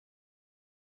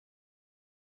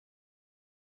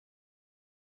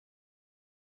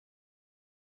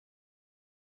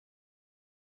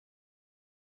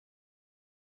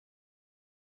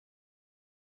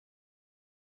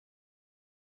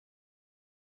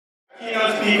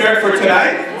Keynote speaker for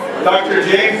tonight, Dr.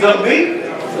 James Zogby.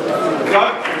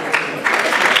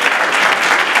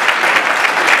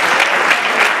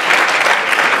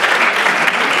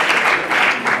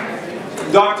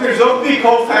 Dr. Zogby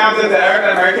co-founded the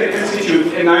Arab American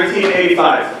Institute in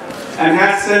 1985 and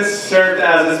has since served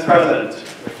as its president.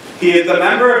 He is the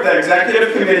member of the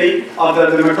executive committee of the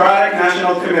Democratic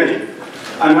National Committee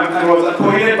and was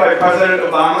appointed by President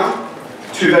Obama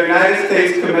to the United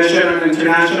States Commission on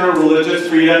International Religious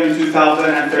Freedom in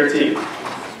 2013.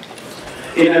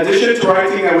 In addition to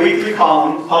writing a weekly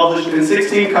column published in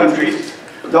 16 countries,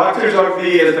 Dr.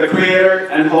 Zogby is the creator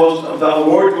and host of the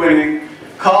award-winning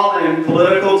call-in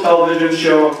political television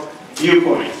show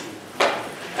Viewpoint,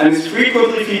 and is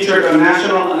frequently featured on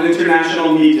national and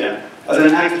international media as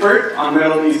an expert on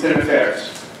Middle Eastern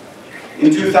affairs. In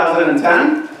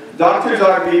 2010, Dr.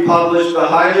 Zogby published the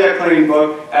highly acclaimed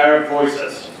book, Arab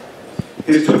Voices.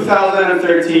 His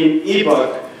 2013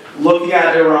 ebook, Looking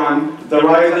at Iran, The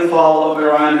Rise and Fall of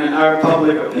Iran in Arab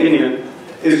Public Opinion,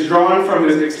 is drawn from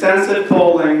his extensive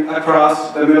polling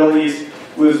across the Middle East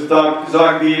with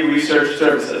Zogby Research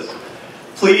Services.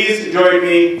 Please join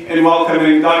me in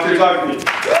welcoming Dr. Zogby.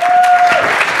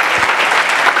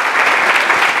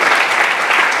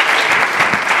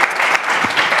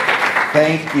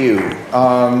 Thank you.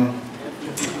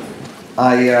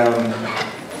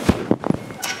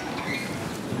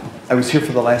 I was here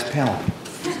for the last panel.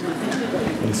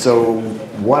 And so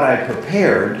what I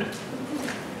prepared,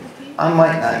 I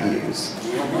might not use,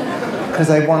 because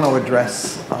I want to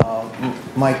address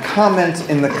my comments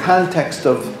in the context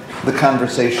of the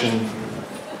conversation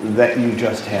that you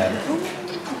just had.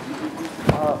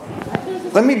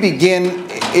 Let me begin,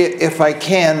 if I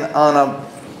can, on a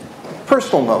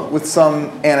personal note with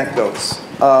some anecdotes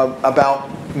about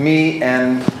me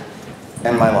and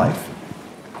my life.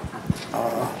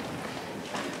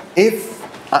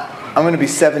 I'm going to be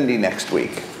 70 next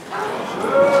week.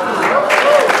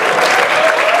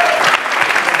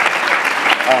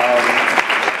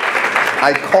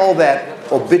 I call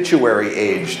that obituary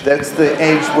age. That's the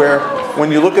age where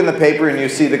when you look in the paper and you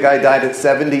see the guy died at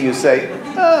 70, you say,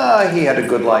 he had a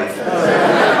good life.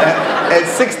 At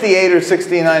 68 or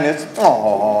 69, it's,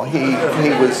 oh, he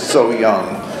was so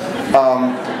young.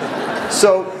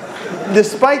 So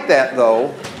despite that,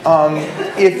 though,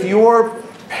 if your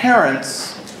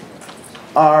parents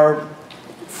are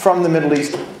from the Middle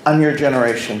East, I'm your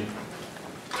generation.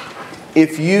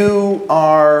 If you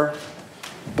are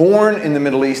born in the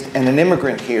Middle East and an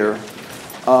immigrant here,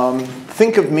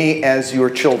 think of me as your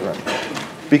children.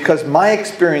 Because my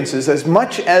experiences, as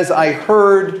much as I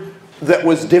heard that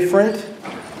was different,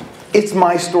 it's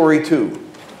my story too.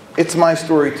 It's my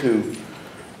story too.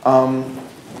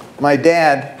 My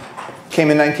dad came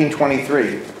in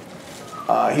 1923.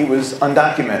 He was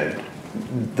undocumented.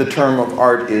 The term of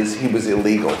art is he was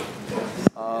illegal.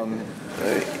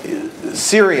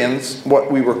 Syrians, what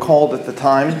we were called at the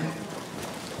time,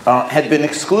 had been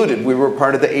excluded. We were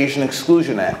part of the Asian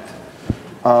Exclusion Act.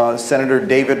 Senator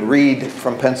David Reed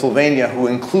from Pennsylvania, who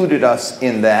included us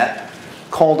in that,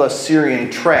 called us Syrian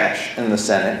trash in the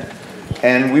Senate,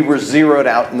 and we were zeroed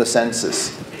out in the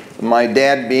census. My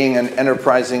dad being an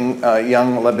enterprising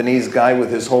young Lebanese guy with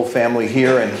his whole family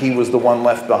here, and he was the one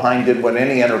left behind, did what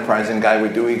any enterprising guy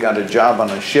would do. He got a job on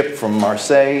a ship from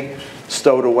Marseille,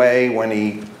 stowed away. When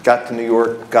he got to New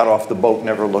York, got off the boat,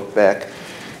 never looked back.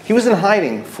 He was in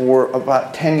hiding for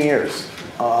about 10 years.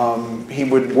 He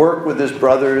would work with his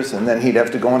brothers, and then he'd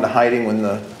have to go into hiding when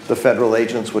the federal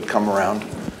agents would come around.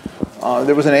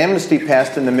 There was an amnesty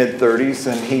passed in the mid-30s,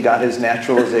 and he got his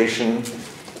naturalization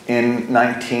in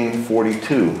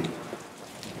 1942.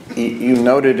 You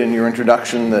noted in your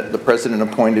introduction that the president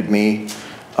appointed me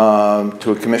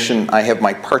to a commission. I have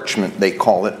my parchment, they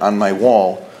call it, on my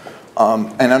wall,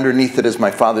 and underneath it is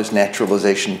my father's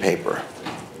naturalization paper.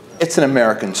 It's an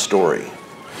American story.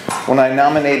 When I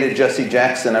nominated Jesse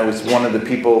Jackson, I was one of the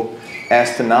people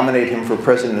asked to nominate him for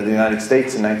President of the United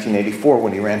States in 1984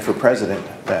 when he ran for president,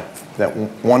 that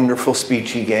wonderful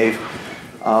speech he gave.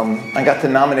 I got to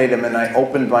nominate him, and I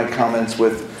opened my comments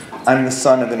with, I'm the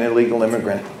son of an illegal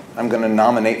immigrant. I'm going to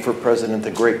nominate for president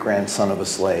the great-grandson of a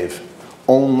slave.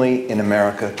 Only in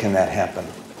America can that happen.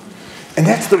 And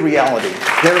that's the reality.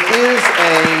 There is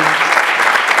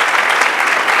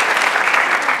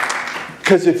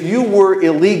because if you were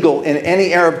illegal in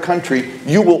any Arab country,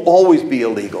 you will always be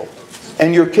illegal.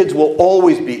 And your kids will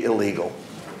always be illegal.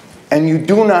 And you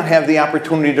do not have the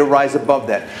opportunity to rise above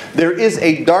that. There is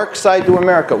a dark side to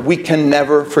America. We can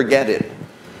never forget it.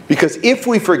 Because if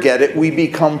we forget it, we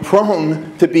become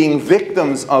prone to being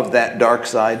victims of that dark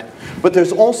side. But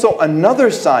there's also another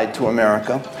side to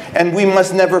America, and we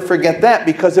must never forget that,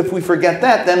 because if we forget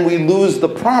that, then we lose the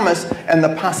promise and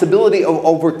the possibility of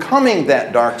overcoming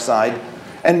that dark side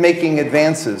and making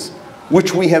advances,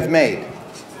 which we have made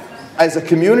as a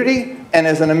community and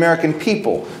as an American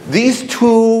people. These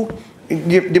two, do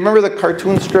you remember the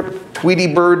cartoon strip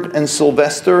Tweety Bird and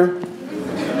Sylvester?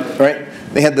 Right?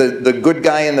 They had the good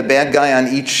guy and the bad guy on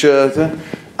each.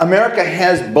 America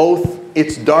has both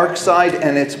its dark side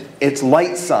and its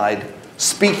light side,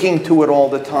 speaking to it all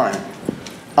the time.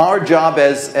 Our job,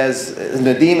 as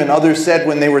Nadim and others said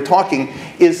when they were talking,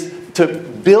 is to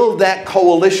build that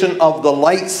coalition of the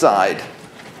light side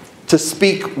to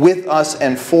speak with us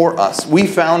and for us. We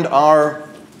found our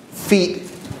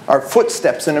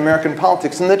footsteps in American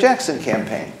politics in the Jackson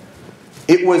campaign.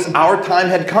 It was our time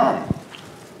had come.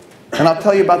 And I'll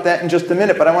tell you about that in just a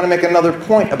minute, but I want to make another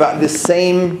point about this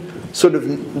same sort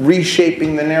of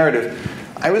reshaping the narrative.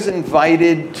 I was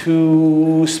invited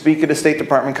to speak at a State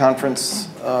Department conference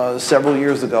several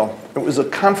years ago. It was a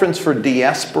conference for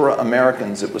diaspora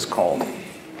Americans, it was called.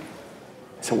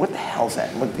 So what the hell's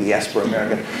that? What diaspora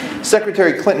American?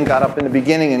 Secretary Clinton got up in the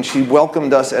beginning and she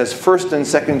welcomed us as first and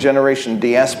second generation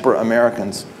diaspora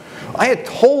Americans. I had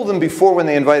told them before when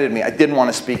they invited me I didn't want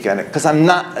to speak at it because I'm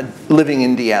not living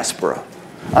in diaspora.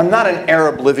 I'm not an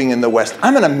Arab living in the West.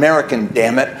 I'm an American,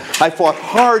 damn it. I fought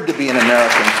hard to be an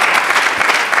American.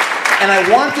 And I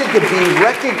wanted to be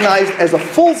recognized as a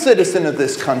full citizen of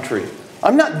this country.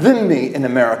 I'm not dhimmi in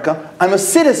America. I'm a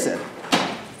citizen.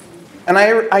 And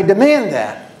I demand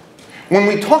that. When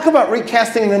we talk about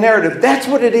recasting the narrative, that's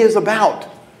what it is about.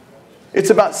 It's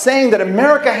about saying that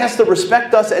America has to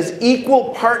respect us as equal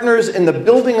partners in the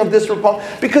building of this republic,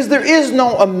 because there is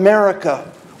no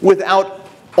America without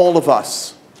all of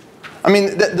us. I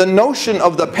mean, the notion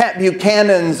of the Pat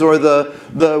Buchanans or the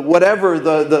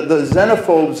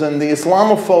xenophobes and the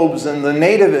Islamophobes and the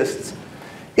nativists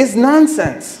is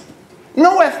nonsense.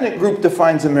 No ethnic group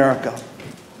defines America.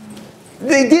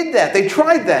 They did that. They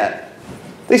tried that.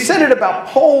 They said it about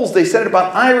Poles. They said it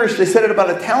about Irish. They said it about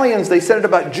Italians. They said it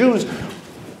about Jews.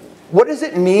 What does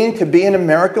it mean to be an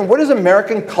American? What is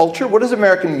American culture? What is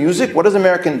American music? What is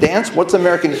American dance? What's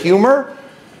American humor?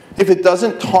 If it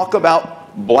doesn't talk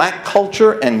about black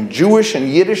culture and Jewish and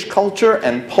Yiddish culture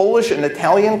and Polish and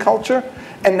Italian culture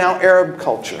and now Arab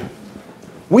culture.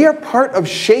 We are part of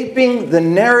shaping the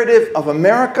narrative of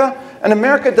America, and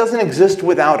America doesn't exist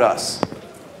without us.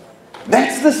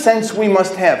 That's the sense we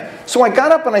must have. So I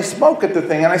got up and I spoke at the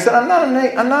thing, and I said, I'm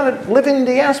not a living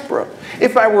diaspora.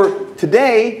 If I were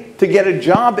today to get a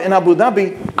job in Abu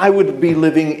Dhabi, I would be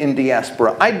living in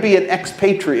diaspora. I'd be an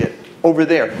expatriate over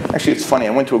there. Actually, it's funny.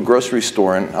 I went to a grocery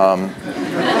store in Abu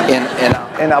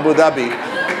Dhabi.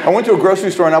 I went to a grocery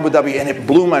store in Abu Dhabi, and it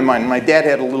blew my mind. My dad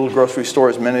had a little grocery store,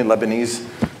 as many Lebanese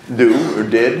do or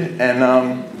did,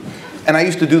 and I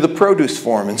used to do the produce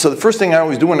for him. And so the first thing I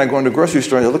always do when I go into a grocery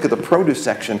store is I look at the produce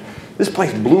section. This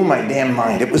place blew my damn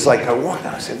mind. It was like I walked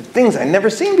out and said, things I'd never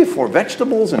seen before,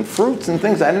 vegetables and fruits and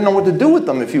things. I didn't know what to do with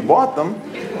them if you bought them.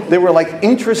 They were like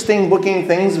interesting looking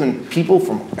things, and people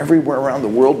from everywhere around the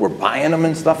world were buying them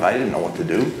and stuff. I didn't know what to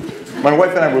do. My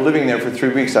wife and I were living there for 3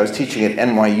 weeks. I was teaching at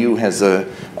NYU, has a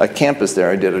campus there.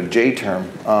 I did a J term.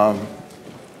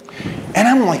 And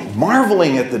I'm like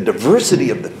marveling at the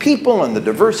diversity of the people and the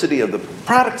diversity of the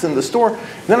products in the store.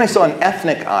 And then I saw an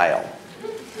ethnic aisle.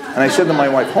 And I said to my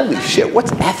wife, holy shit,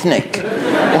 what's ethnic?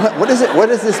 What is it? What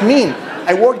does this mean?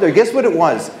 I walked there. Guess what it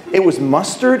was? It was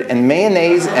mustard and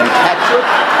mayonnaise and ketchup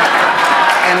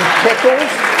and pickles.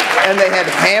 And they had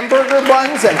hamburger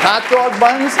buns and hot dog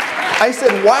buns. I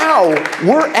said, wow,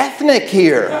 we're ethnic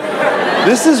here.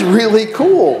 This is really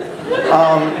cool.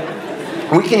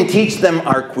 We can teach them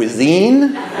our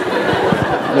cuisine,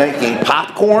 making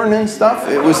popcorn and stuff.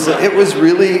 It was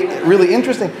really, really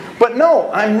interesting. But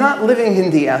no, I'm not living in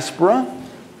diaspora.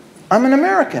 I'm an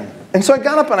American. And so I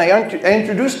got up and I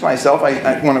introduced myself.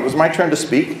 When it was my turn to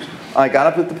speak, I got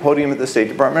up at the podium at the State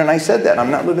Department and I said that.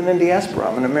 I'm not living in diaspora.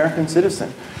 I'm an American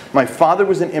citizen. My father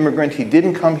was an immigrant. He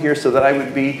didn't come here so that I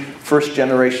would be first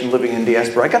generation living in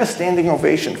diaspora. I got a standing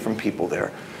ovation from people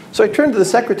there. So I turned to the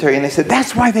secretary and they said,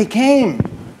 that's why they came.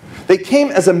 They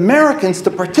came as Americans to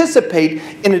participate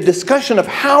in a discussion of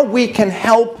how we can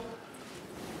help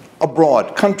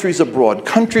abroad, countries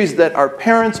that our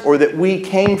parents or that we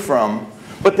came from,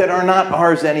 but that are not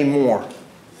ours anymore.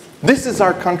 This is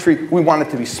our country. We want it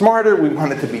to be smarter. We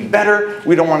want it to be better.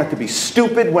 We don't want it to be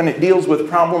stupid when it deals with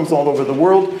problems all over the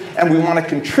world. And we want to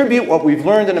contribute what we've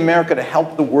learned in America to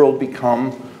help the world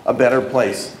become a better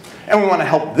place. And we want to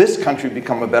help this country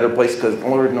become a better place because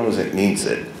Lord knows it needs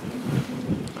it.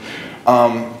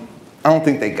 I don't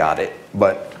think they got it,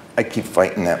 but I keep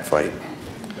fighting that fight.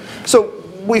 So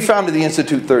we founded the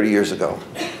Institute 30 years ago.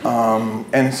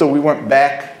 And so we went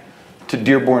back to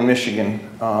Dearborn, Michigan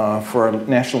for our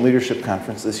National Leadership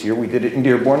Conference this year. We did it in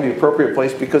Dearborn, the appropriate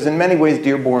place, because in many ways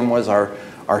Dearborn was our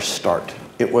start.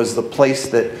 It was the place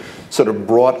that sort of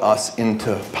brought us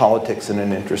into politics in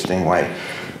an interesting way.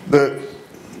 The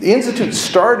Institute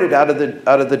started out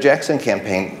of the Jackson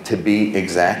campaign, to be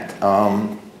exact.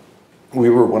 We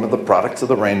were one of the products of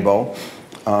the rainbow.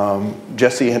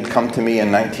 Jesse had come to me in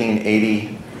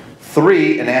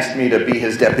 1983 and asked me to be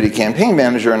his deputy campaign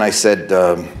manager, and I said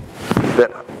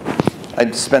that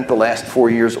I'd spent the last 4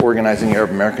 years organizing Arab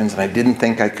Americans, and I didn't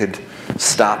think I could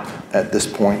stop at this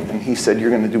point. And he said, you're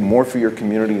going to do more for your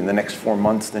community in the next 4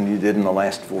 months than you did in the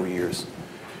last 4 years.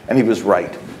 And he was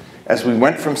right. As we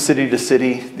went from city to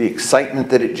city, the excitement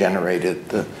that it generated,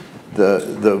 the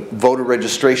voter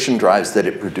registration drives that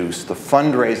it produced, the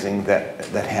fundraising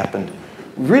that happened,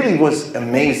 really was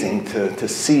amazing to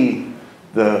see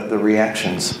the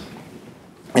reactions.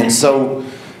 And so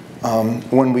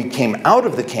when we came out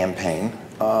of the campaign,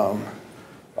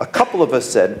 a couple of us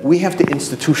said, we have to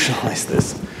institutionalize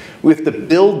this. We have to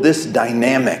build this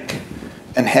dynamic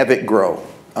and have it grow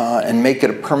and make it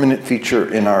a permanent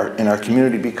feature in our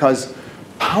community, because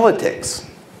politics,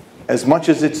 as much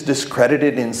as it's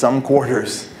discredited in some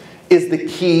quarters, is the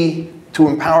key to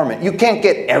empowerment. You can't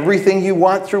get everything you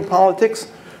want through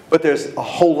politics, but there's a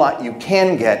whole lot you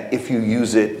can get if you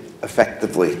use it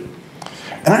effectively.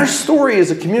 And our story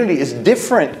as a community is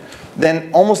different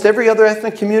than almost every other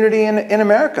ethnic community in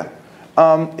America.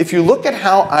 If you look at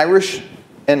how Irish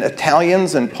and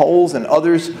Italians and Poles and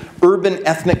others, urban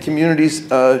ethnic communities,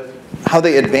 how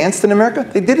they advanced in America,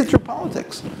 they did it through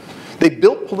politics. They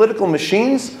built political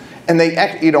machines. And they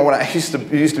act, you know, when it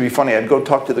used to be funny, I'd go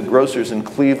talk to the grocers in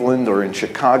Cleveland or in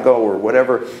Chicago or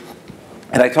whatever,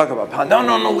 and I talk about politics.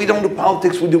 No, we don't do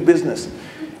politics, we do business.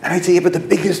 And I'd say, yeah, but the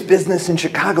biggest business in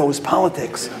Chicago is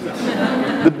politics.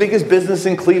 The biggest business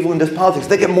in Cleveland is politics.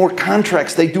 They get more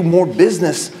contracts, they do more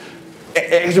business.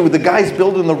 Actually, with the guys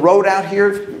building the road out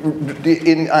here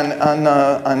in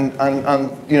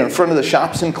front of the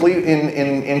shops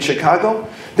in Chicago,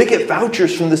 they get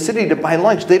vouchers from the city to buy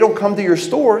lunch. They don't come to your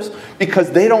stores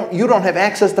because you don't have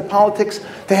access to politics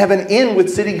to have an in with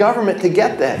city government to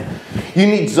get that. You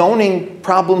need zoning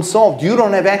problems solved. You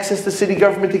don't have access to city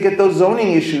government to get those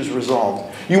zoning issues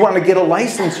resolved. You want to get a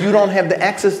license. You don't have the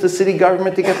access to city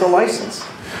government to get the license.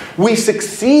 We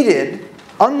succeeded,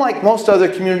 unlike most other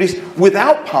communities,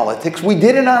 without politics. We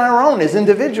did it on our own as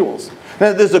individuals.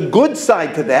 Now, there's a good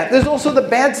side to that. There's also the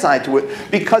bad side to it,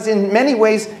 because in many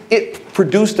ways, it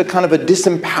produced a kind of a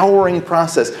disempowering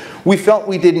process. We felt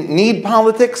we didn't need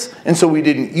politics, and so we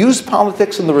didn't use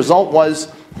politics, and the result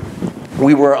was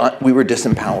we were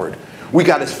disempowered. We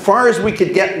got as far as we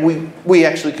could get. We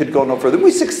actually could go no further. We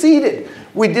succeeded.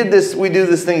 We do this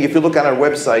thing. If you look on our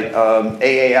website,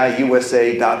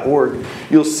 aaiusa.org,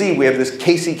 you'll see we have this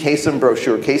Casey Kasem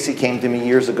brochure. Casey came to me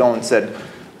years ago and said,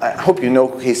 I hope you know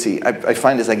Casey. I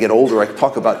find as I get older, I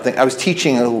talk about things. I was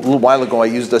teaching a little while ago, I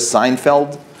used a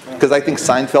Seinfeld, because I think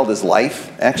Seinfeld is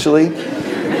life, actually.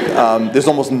 There's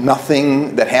almost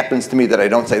nothing that happens to me that I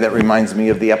don't say. That reminds me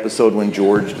of the episode when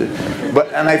George did.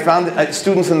 And I found that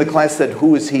students in the class said,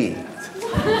 who is he?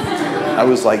 I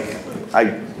was like,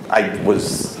 I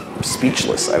was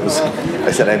speechless. I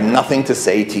said, I have nothing to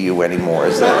say to you anymore.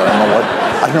 I said,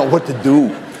 I don't know what to do.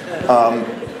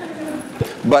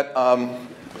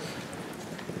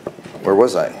 Where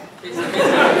was I?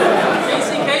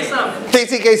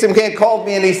 Casey Kasem called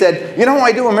me and he said, you know how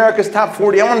I do America's Top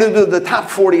 40? I want to do the top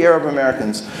 40 Arab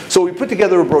Americans. So we put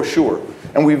together a brochure,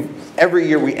 and every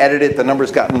year we edit it. The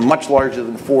number's gotten much larger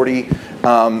than 40,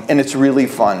 and it's really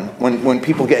fun when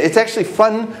people get. It's actually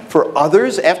fun for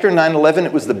others. After 9/11,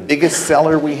 it was the biggest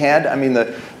seller we had. I mean,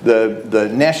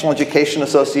 the National Education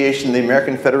Association, the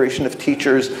American Federation of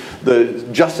Teachers, the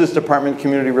Justice Department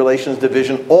Community Relations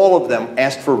Division, all of them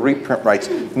asked for reprint rights.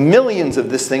 Millions of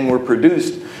this thing were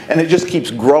produced, and it just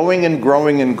keeps growing and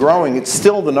growing and growing. It's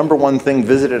still the #1 thing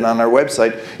visited on our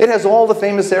website. It has all the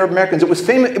famous Arab Americans. It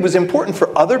was important for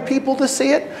other people to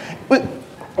see it, but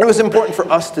it was important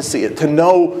for us to see it, to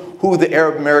know who the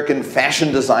Arab American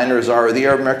fashion designers are, or the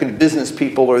Arab American business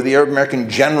people, or the Arab American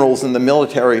generals in the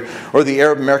military, or the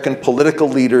Arab American political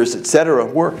leaders, etc.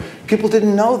 Where people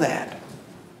didn't know that.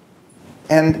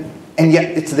 And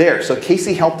yet it's there. So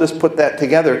Casey helped us put that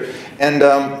together. And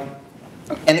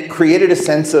it created a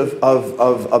sense of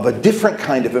a different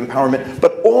kind of empowerment,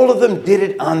 but all of them did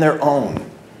it on their own.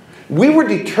 We were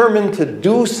determined to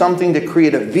do something to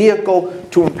create a vehicle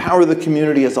to empower the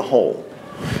community as a whole.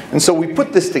 And so we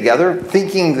put this together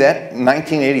thinking that in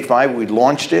 1985 we'd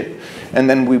launched it and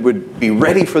then we would be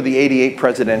ready for the '88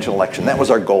 presidential election. That was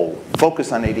our goal.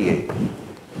 Focus on '88.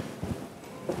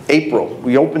 April.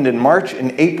 We opened in March.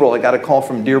 In April, I got a call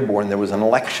from Dearborn. There was an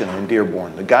election in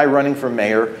Dearborn. The guy running for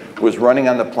mayor was running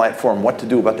on the platform what to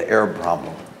do about the Arab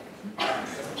problem.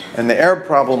 And the Arab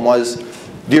problem was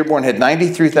Dearborn had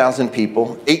 93,000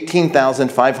 people,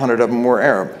 18,500 of them were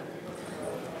Arab.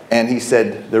 And he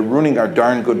said, they're ruining our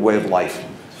darn good way of life.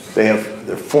 They have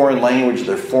their foreign language,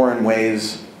 their foreign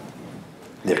ways,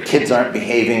 their kids aren't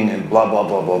behaving, and blah, blah,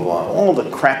 blah, blah, blah. All the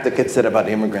crap that gets said about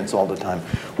immigrants all the time.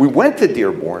 We went to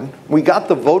Dearborn. We got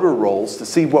the voter rolls to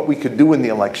see what we could do in the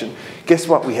election. Guess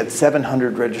what? We had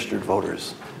 700 registered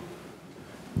voters.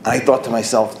 I thought to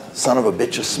myself, son of a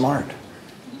bitch is smart.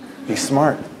 He's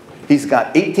smart. He's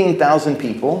got 18,000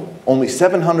 people. Only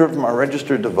 700 of them are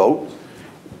registered to vote.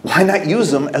 Why not use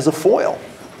them as a foil?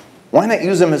 Why not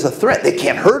use them as a threat? They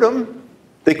can't hurt them.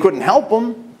 They couldn't help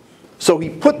them. So he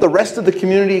put the rest of the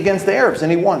community against the Arabs,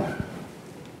 and he won.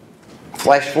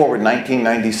 Flash forward,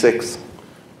 1996.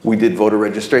 We did voter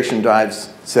registration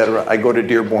drives, etc. I go to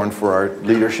Dearborn for our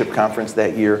leadership conference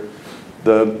that year.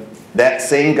 That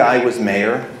same guy was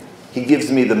mayor. He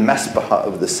gives me the mesbah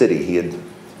of the city. He had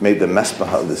made the mesbah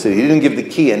of the city. He didn't give the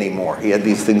key anymore. He had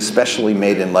these things specially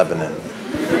made in Lebanon.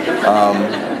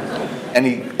 And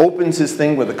he opens his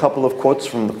thing with a couple of quotes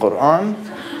from the Quran.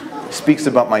 He speaks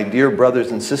about my dear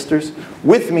brothers and sisters.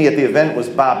 With me at the event was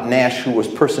Bob Nash, who was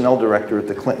personnel director at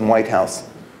the Clinton White House.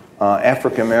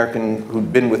 African-American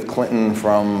who'd been with Clinton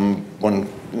from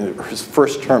his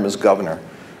first term as governor.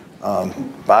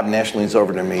 Bob Nash leans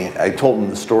over to me. I told him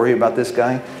the story about this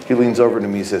guy. He leans over to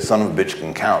me and says, son of a bitch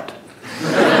can count.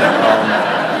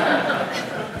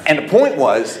 And the point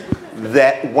was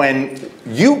that when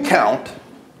you count,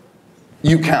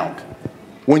 you count.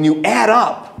 When you add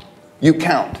up, you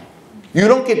count. You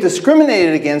don't get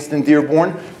discriminated against in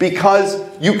Dearborn because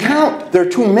you count. There are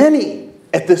too many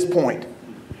at this point.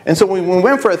 And so when we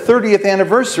went for our 30th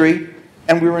anniversary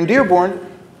and we were in Dearborn,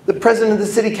 the president of the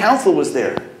city council was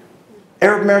there.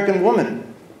 Arab American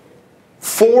woman.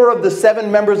 4 of the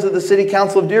 7 members of the city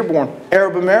council of Dearborn,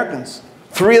 Arab Americans.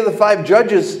 3 of the 5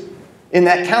 judges in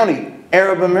that county,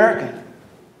 Arab American.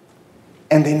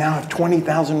 And they now have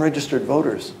 20,000 registered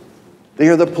voters. They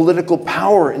are the political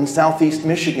power in Southeast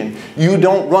Michigan. You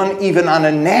don't run even on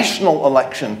a national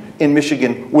election in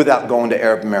Michigan without going to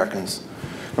Arab Americans.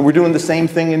 And we're doing the same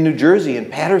thing in New Jersey, in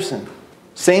Patterson.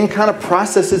 Same kind of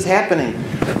process is happening.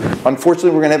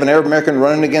 Unfortunately, we're going to have an Arab American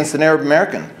running against an Arab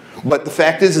American. But the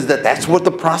fact is that that's what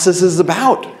the process is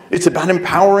about. It's about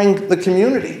empowering the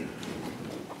community.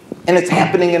 And it's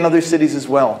happening in other cities as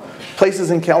well. Places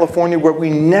in California where we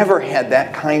never had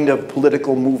that kind of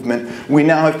political movement, we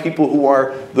now have people who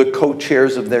are the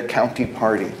co-chairs of their county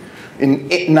party.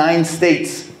 In 9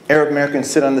 states, Arab Americans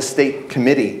sit on the state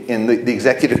committee, in the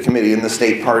executive committee in the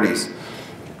state parties.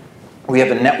 We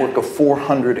have a network of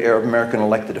 400 Arab American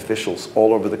elected officials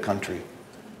all over the country.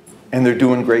 And they're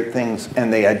doing great things,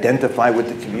 and they identify with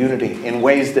the community in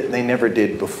ways that they never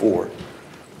did before.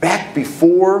 Back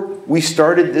before we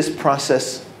started this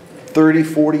process 30,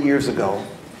 40 years ago,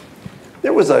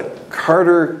 there was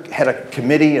Carter had a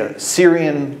committee, a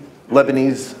Syrian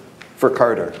Lebanese for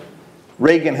Carter.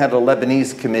 Reagan had a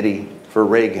Lebanese committee for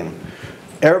Reagan.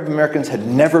 Arab Americans had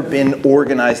never been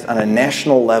organized on a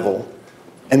national level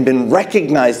and been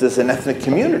recognized as an ethnic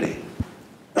community.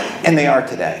 And they are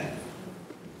today.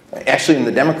 Actually, in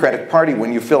the Democratic Party,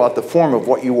 when you fill out the form of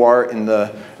what you are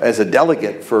as a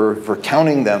delegate for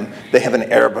counting them, they have an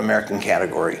Arab American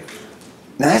category.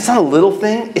 Now, that's not a little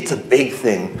thing, it's a big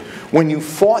thing. When you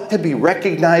fought to be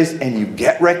recognized and you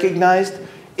get recognized,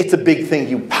 it's a big thing.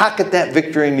 You pocket that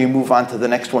victory and you move on to the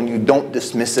next one. You don't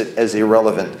dismiss it as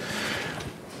irrelevant.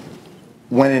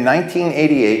 When in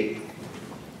 1988,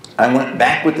 I went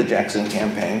back with the Jackson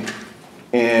campaign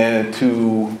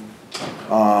to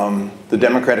the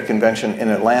Democratic Convention in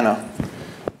Atlanta,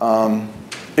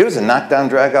 it was a knockdown,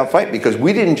 drag-out fight because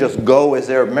we didn't just go as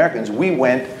Arab Americans. We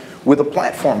went with a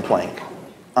platform plank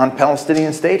on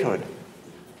Palestinian statehood.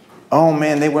 Oh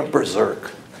man, they went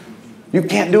berserk. You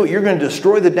can't do it. You're going to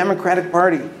destroy the Democratic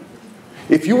Party.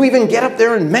 If you even get up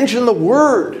there and mention the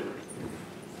word.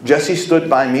 Jesse stood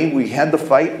by me. We had the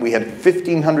fight. We had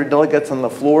 1,500 delegates on the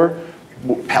floor.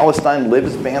 Palestine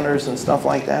Lives banners and stuff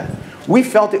like that. We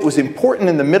felt it was important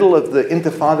in the middle of the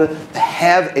Intifada to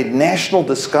have a national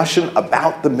discussion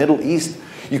about the Middle East.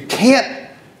 You can't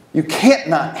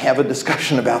not have a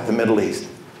discussion about the Middle East.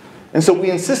 And so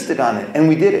we insisted on it, and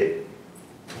we did it.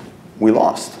 we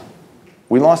lost.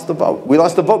 We lost the vote. We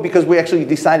lost the vote because we actually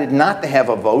decided not to have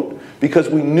a vote because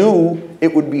we knew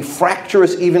it would be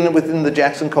fractious even within the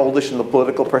Jackson Coalition, the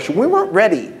political pressure. We weren't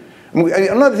ready.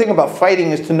 Another thing about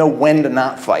fighting is to know when to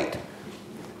not fight.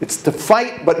 It's to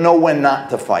fight, but know when not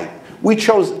to fight. We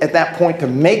chose at that point to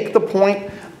make the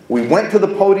point. We went to the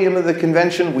podium of the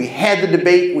convention. We had the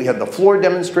debate. We had the floor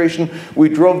demonstration. We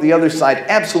drove the other side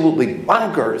absolutely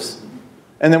bonkers.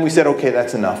 And then we said, okay,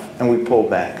 that's enough. And we pulled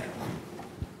back.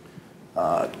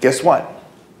 Guess what?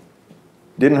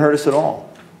 Didn't hurt us at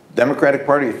all. Democratic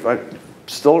Party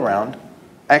still around.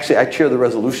 Actually, I chair the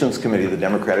Resolutions Committee of the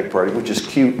Democratic Party, which is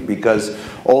cute because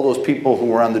all those people who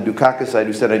were on the Dukakis side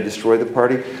who said I destroy the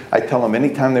party, I tell them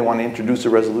anytime they want to introduce a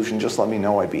resolution, just let me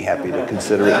know. I'd be happy to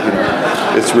consider it. You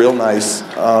know, it's real nice.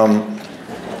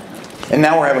 And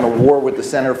now we're having a war with the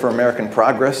Center for American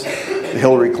Progress,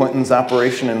 Hillary Clinton's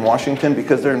operation in Washington,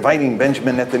 because they're inviting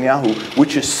Benjamin Netanyahu,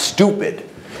 which is stupid.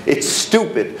 It's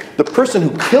stupid. The person who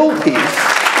killed peace,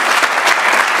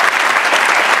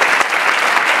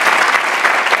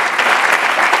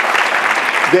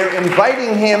 they're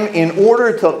inviting him in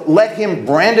order to let him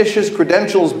brandish his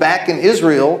credentials back in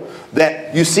Israel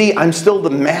that, you see, I'm still the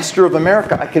master of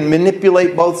America. I can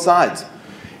manipulate both sides.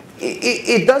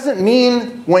 It doesn't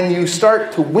mean when you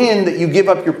start to win that you give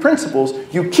up your principles.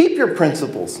 You keep your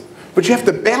principles. But you have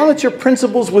to balance your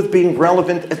principles with being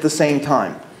relevant at the same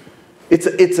time. It's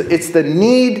the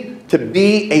need to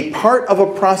be a part of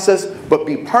a process, but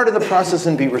be part of the process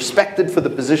and be respected for the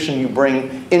position you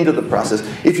bring into the process.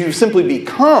 If you simply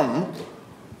become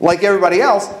like everybody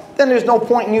else, then there's no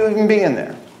point in you even being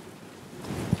there.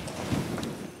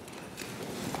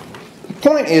 The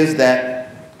point is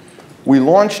that we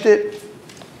launched it,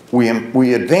 we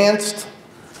advanced,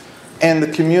 and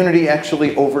the community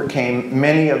actually overcame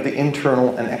many of the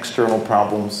internal and external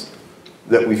problems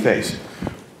that we faced.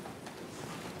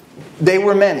 They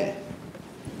were many.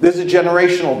 There's a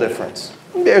generational difference.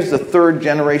 There's the third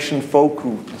generation folk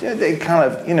who, they kind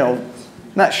of, you know,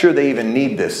 not sure they even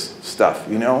need this stuff,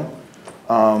 you know?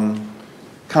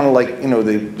 Kind of like, you know,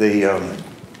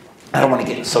 I don't want to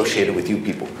get associated with you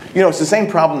people. You know, it's the same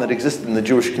problem that existed in the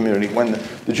Jewish community. When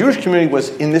the Jewish community was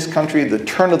in this country, the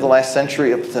turn of the last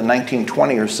century up to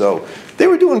 1920 or so, they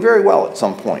were doing very well at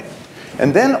some point.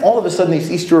 And then all of a sudden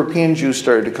these East European Jews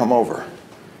started to come over.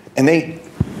 And they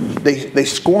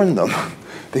scorned them.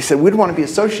 They said, we don't want to be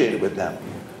associated with them.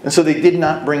 And so they did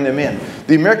not bring them in.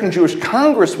 The American Jewish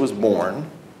Congress was born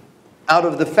out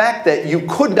of the fact that you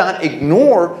could not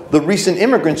ignore the recent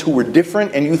immigrants who were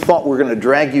different and you thought were going to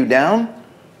drag you down.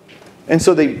 And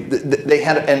so they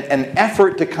had an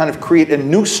effort to kind of create a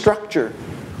new structure.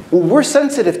 Well, we're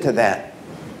sensitive to that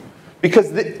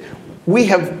because we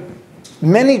have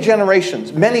many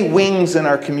generations, many wings in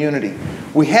our community.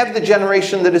 We have the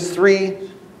generation that is three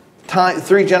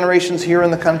generations here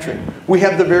in the country. We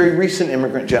have the very recent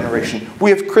immigrant generation. We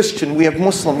have Christian, we have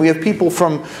Muslim, we have people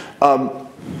from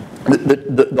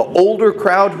the older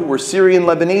crowd who were Syrian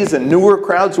Lebanese and newer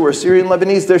crowds who are Syrian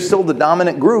Lebanese. They're still the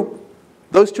dominant group.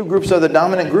 Those two groups are the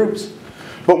dominant groups.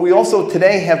 But we also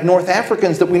today have North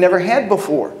Africans that we never had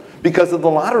before because of the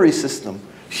lottery system.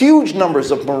 Huge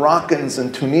numbers of Moroccans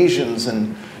and Tunisians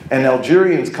and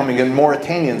Algerians coming in,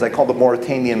 Mauritanians. I call the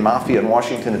Mauritanian Mafia in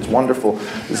Washington. It's wonderful.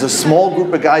 There's a small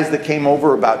group of guys that came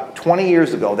over about 20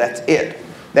 years ago. That's it.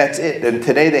 That's it. And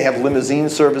today they have limousine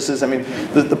services. I mean,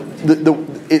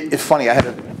 it's funny. I had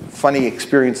a funny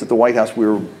experience at the White House. We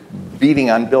were beating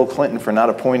on Bill Clinton for not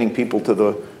appointing people to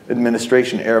the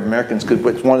administration, Arab Americans,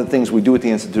 because one of the things we do at the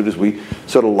Institute is we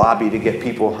sort of lobby to get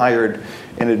people hired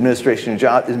in administrative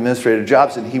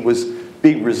jobs, and he was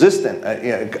being resistant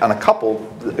on a couple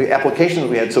applications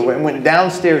we had. So I went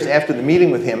downstairs after the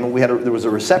meeting with him, and there was a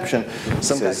reception.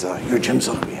 Some guy says, "You're Jim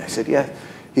Zogby." I said, "Yeah."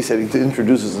 He said, he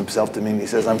introduces himself to me, and he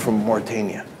says, "I'm from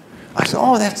Mauritania." I said,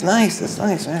 "Oh, that's nice,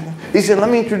 man." He said, "Let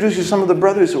me introduce you to some of the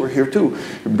brothers who are here too."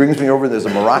 He brings me over, there's a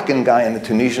Moroccan guy and a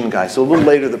Tunisian guy. So a little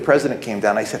later, the president came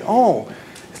down. I said, "Oh,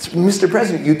 it's Mr.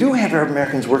 President, you do have Arab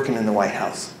Americans working in the White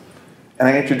House." And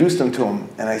I introduced him to him,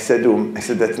 and I said to him,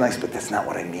 "That's nice, but that's not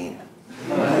what I mean."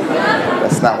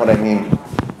 That's not what I mean.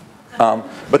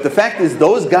 But the fact is,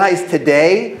 those guys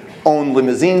today own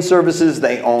limousine services,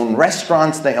 they own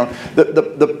restaurants, they own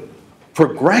the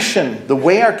progression, the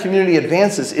way our community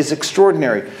advances is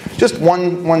extraordinary. Just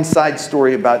one side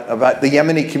story about the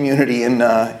Yemeni community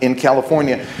in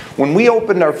California. When we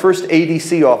opened our first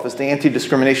ADC office, the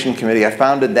Anti-Discrimination Committee, I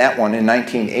founded that one in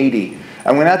 1980.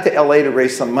 I went out to LA to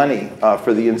raise some money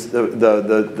for the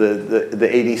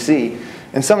ADC.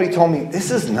 And somebody told me, this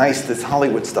is nice, this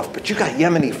Hollywood stuff, but you got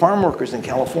Yemeni farm workers in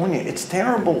California. It's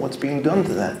terrible what's being done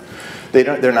to them.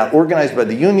 They're not organized by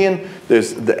the union.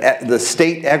 There's the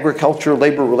state agriculture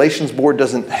labor relations board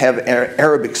doesn't have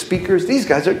Arabic speakers. These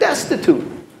guys are destitute.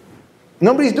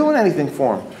 Nobody's doing anything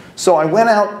for them. So I went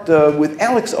out with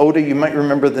Alex Oda. You might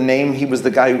remember the name. He was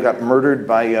the guy who got murdered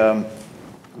by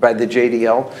the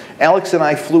JDL. Alex and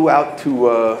I flew out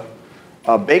to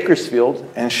Bakersfield,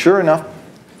 and sure enough,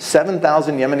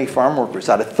 7,000 Yemeni farm workers.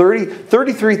 Out of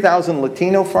 33,000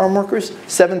 Latino farm workers,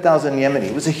 7,000 Yemeni.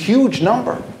 It was a huge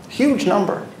number, huge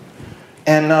number.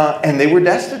 And they were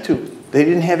destitute. They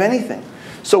didn't have anything.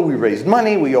 So we raised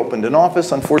money, we opened an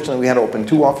office. Unfortunately, we had to open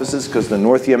 2 offices because the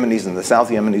North Yemenis and the South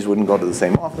Yemenis wouldn't go to the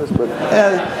same office, but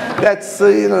that's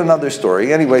another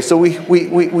story. Anyway, so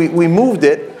we moved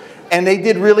it, and they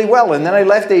did really well. And then I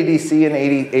left ADC in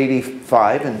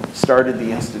 85 and started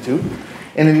the Institute.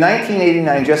 And in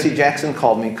 1989, Jesse Jackson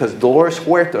called me because Dolores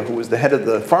Huerta, who was the head of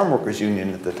the Farm Workers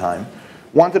Union at the time,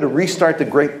 wanted to restart the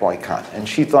grape boycott. And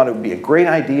she thought it would be a great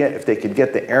idea if they could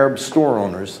get the Arab store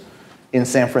owners in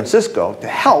San Francisco to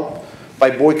help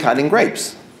by boycotting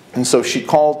grapes. And so she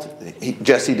called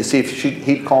Jesse to see if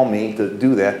he'd call me to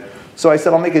do that. So I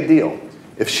said, I'll make a deal.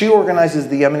 If she organizes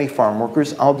the Yemeni farm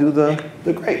workers, I'll do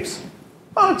the grapes.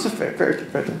 Oh, it's a fair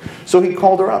thing. So he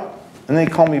called her up. And then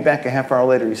he called me back a half hour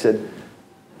later. He said,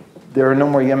 there are no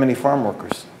more Yemeni farm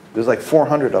workers. There's like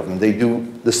 400 of them. They do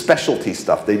the specialty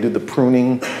stuff. They do the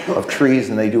pruning of trees,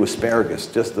 and they do asparagus,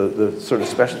 just the sort of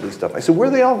specialty stuff. I said,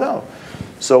 where'd they all go?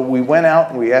 So we went out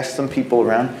and we asked some people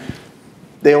around.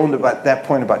 They owned at that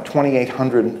point about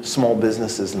 2,800 small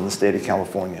businesses in the state of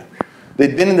California.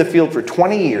 They'd been in the field for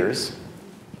 20 years.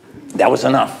 That was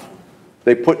enough.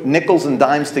 They put nickels and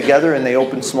dimes together and they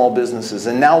opened small businesses.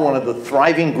 And now one of the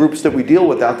thriving groups that we deal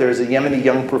with out there is a Yemeni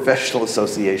Young Professional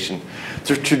Association.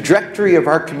 The trajectory of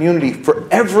our community for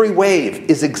every wave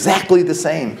is exactly the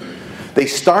same. They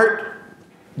start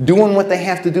doing what they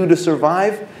have to do to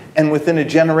survive, and within a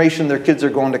generation their kids are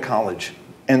going to college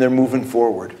and they're moving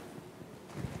forward.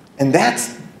 And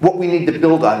that's what we need to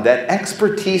build on, that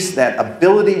expertise, that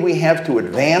ability we have to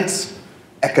advance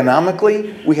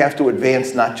economically. We have to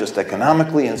advance not just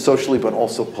economically and socially, but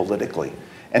also politically.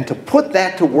 And to put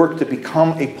that to work to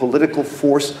become a political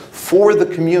force for the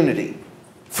community.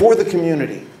 For the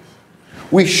community.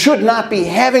 We should not be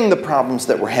having the problems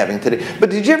that we're having today. But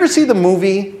did you ever see the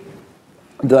movie,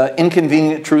 The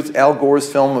Inconvenient Truth, Al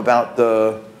Gore's film about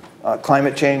the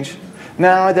climate change?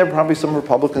 Now, there are probably some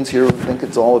Republicans here who think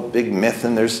it's all a big myth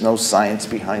and there's no science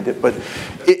behind it. But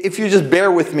if you just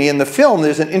bear with me, in the film,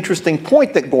 there's an interesting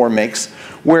point that Gore makes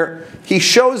where he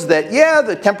shows that, yeah,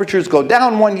 the temperatures go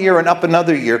down one year and up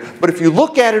another year, but if you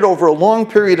look at it over a long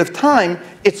period of time,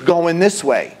 it's going this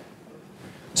way.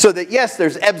 So that, yes,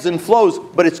 there's ebbs and flows,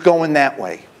 but it's going that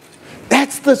way.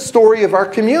 That's the story of our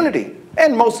community.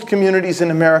 And most communities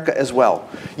in America as well.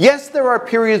 Yes, there are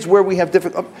periods where we have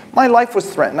difficult. My life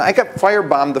was threatened. I got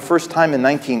firebombed the first time in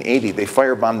 1980. They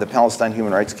firebombed the Palestine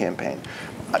Human Rights Campaign.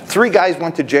 3 guys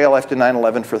went to jail after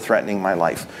 9/11 for threatening my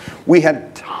life. We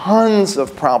had tons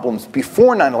of problems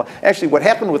before 9/11. Actually, what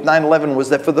happened with 9/11 was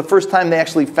that for the first time they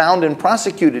actually found and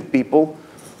prosecuted people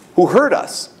who hurt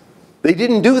us. They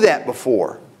didn't do that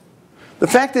before. The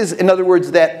fact is, in other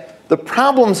words, that the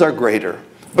problems are greater,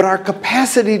 but our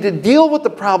capacity to deal with the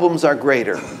problems are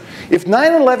greater. If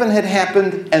 9/11 had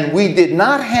happened and we did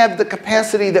not have the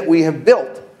capacity that we have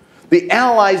built, the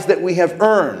allies that we have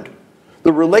earned,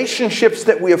 the relationships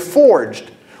that we have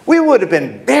forged, we would have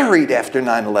been buried after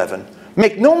 9/11.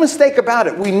 Make no mistake about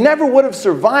it, we never would have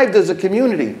survived as a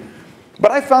community.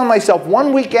 But I found myself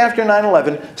 1 week after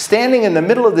 9/11 standing in the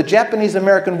middle of the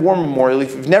Japanese-American War Memorial.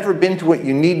 If you've never been to it,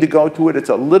 you need to go to it. It's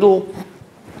a little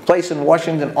place in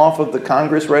Washington off of the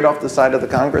Congress, right off the side of the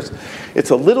Congress. It's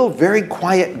a little, very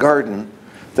quiet garden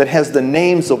that has the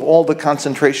names of all the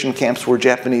concentration camps where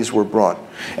Japanese were brought.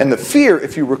 And the fear,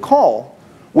 if you recall,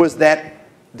 was that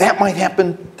that might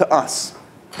happen to us.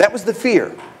 That was the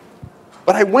fear.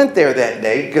 But I went there that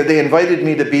day because they invited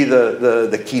me to be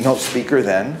the keynote speaker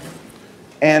then.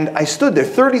 And I stood there.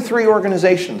 33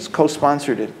 organizations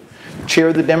co-sponsored it. Chair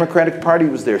of the Democratic Party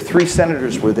was there. 3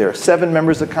 senators were there. 7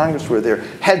 members of Congress were there.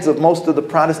 Heads of most of the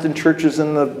Protestant churches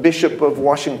and the Bishop of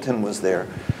Washington was there.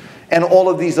 And all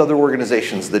of these other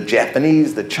organizations, the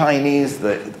Japanese, the Chinese,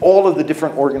 all of the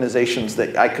different organizations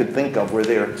that I could think of were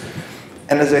there.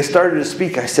 And as I started to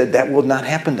speak, I said, that will not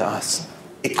happen to us.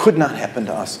 It could not happen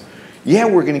to us. Yeah,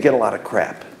 we're going to get a lot of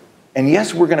crap. And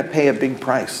yes, we're going to pay a big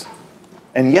price.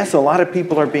 And yes, a lot of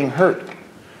people are being hurt.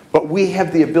 But we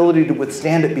have the ability to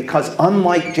withstand it because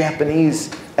unlike Japanese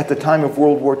at the time of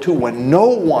World War II, when no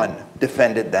one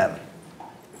defended them.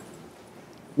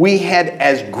 We had,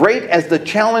 as great as the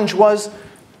challenge was,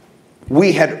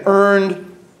 we had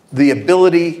earned the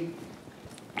ability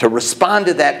to respond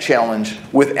to that challenge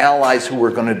with allies who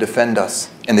were going to defend us.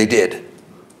 And they did.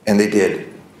 And they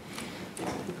did.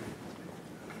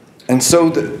 And so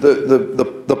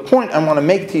the point I want to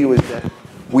make to you is that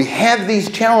we have these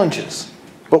challenges,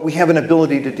 but we have an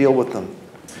ability to deal with them.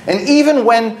 And even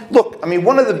when, look, I mean,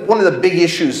 one of the big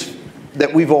issues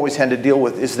that we've always had to deal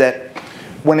with is that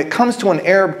when it comes to an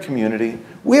Arab community,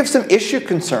 we have some issue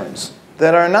concerns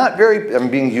that are not very, I'm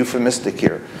being euphemistic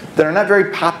here, that are not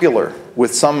very popular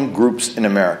with some groups in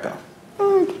America.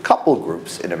 A couple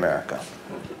groups in America.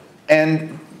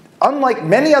 And unlike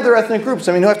many other ethnic groups,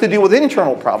 I mean, who have to deal with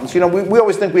internal problems. You know, we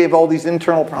always think we have all these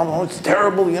internal problems. Oh, it's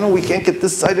terrible. You know, we can't get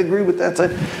this side agree with that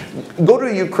side. Go to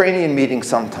a Ukrainian meeting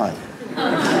sometime.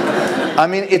 I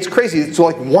mean, it's crazy. It's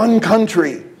like one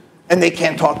country, and they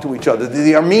can't talk to each other.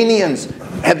 The Armenians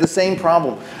have the same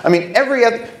problem. I mean,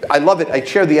 I love it. I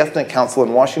chair the Ethnic Council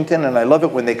in Washington, and I love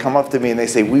it when they come up to me and they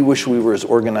say, we wish we were as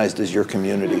organized as your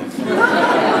community.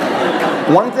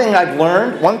 One thing I've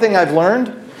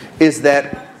learned is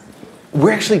that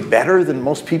we're actually better than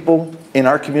most people in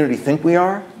our community think we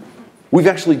are. We've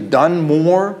actually done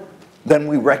more than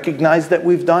we recognize that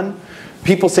we've done.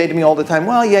 People say to me all the time,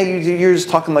 well, yeah, you're just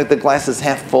talking like the glass is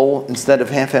half full instead of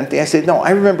half empty. I say, no,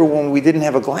 I remember when we didn't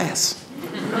have a glass.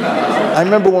 I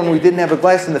remember when we didn't have a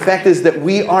glass, and the fact is that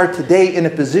we are today in a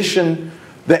position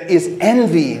that is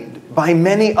envied by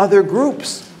many other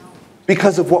groups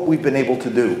because of what we've been able to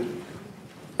do.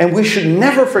 And we should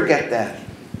never forget that.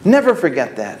 Never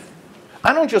forget that.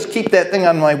 I don't just keep that thing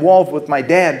on my wall with my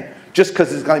dad just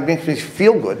because it's going to make me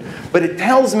feel good, but it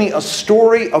tells me a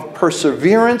story of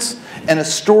perseverance and a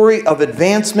story of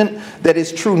advancement that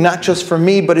is true not just for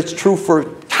me, but it's true for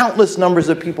countless numbers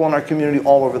of people in our community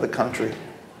all over the country.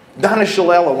 Donna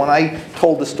Shalala, when I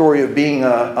told the story of being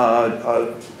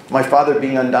my father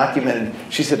being undocumented,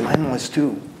 she said, mine was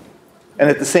too. And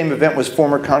at the same event was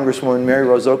former Congresswoman Mary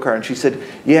Rose Okar, and she said,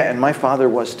 yeah, and my father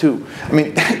was too. I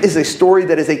mean, that is a story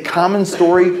that is a common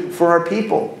story for our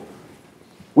people.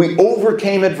 We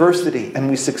overcame adversity and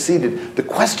we succeeded. The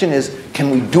question is,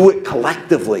 can we do it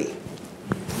collectively?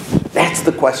 That's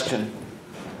the question.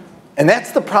 And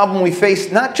that's the problem we face,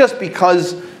 not just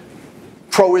because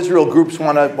pro-Israel groups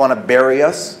want to bury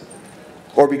us,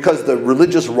 or because the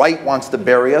religious right wants to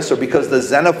bury us, or because the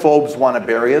xenophobes want to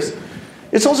bury us.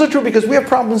 It's also true because we have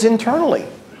problems internally.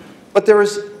 But there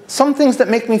is some things that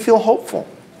make me feel hopeful.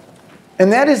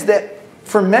 And that is that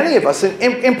for many of us, and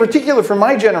in particular for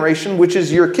my generation, which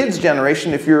is your kids'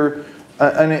 generation if you're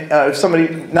somebody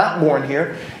not born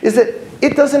here, is that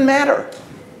it doesn't matter.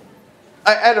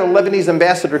 I had a Lebanese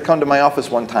ambassador come to my office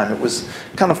one time. It was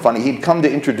kind of funny. He'd come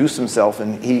to introduce himself,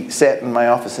 and he sat in my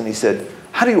office and he said,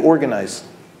 how do you organize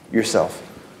yourself?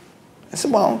 I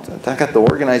said, well, I got the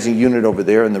organizing unit over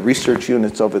there, and the research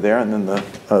unit's over there, and then the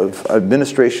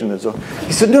administration is over.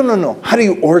 He said, no, no, no. How do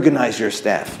you organize your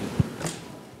staff?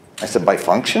 I said, by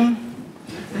function?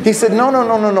 He said, no, no,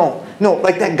 no, no, no. No,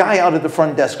 like that guy out at the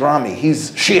front desk, Rami.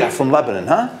 He's Shia from Lebanon,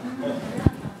 huh?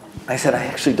 I said, I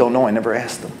actually don't know. I never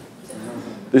asked him.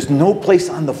 There's no place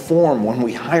on the form when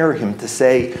we hire him to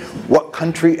say, what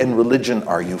country and religion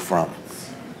are you from?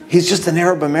 He's just an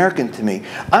Arab American to me.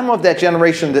 I'm of that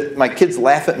generation that my kids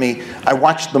laugh at me. I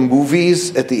watch the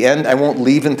movies at the end. I won't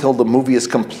leave until the movie is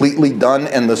completely done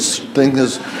and the thing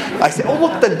is, I say, oh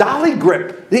look, the dolly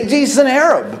grip. He's an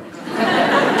Arab.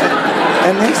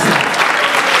 And they say,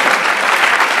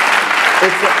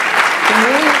 to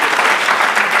me,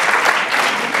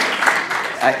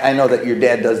 I know that your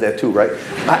dad does that too, right?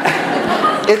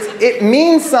 It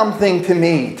means something to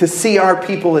me to see our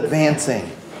people advancing.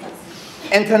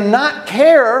 And to not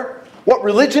care what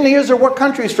religion he is or what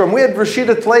country he's from. We had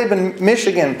Rashida Tlaib in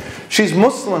Michigan. She's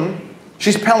Muslim.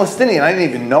 She's Palestinian. I didn't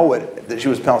even know it, that she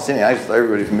was Palestinian. I just thought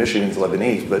everybody from Michigan is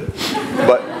Lebanese.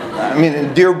 But I mean,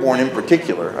 in Dearborn in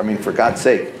particular. I mean, for God's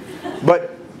sake.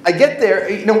 But I get there.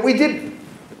 You know, we did.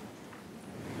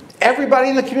 Everybody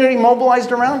in the community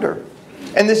mobilized around her.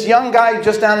 And this young guy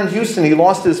just down in Houston, he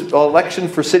lost his election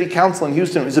for city council in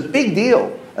Houston. It was a big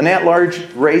deal, an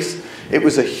at-large race. It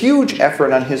was a huge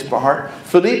effort on his part.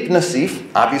 Philippe Nassif,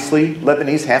 obviously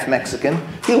Lebanese, half Mexican,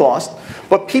 he lost.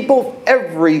 But people,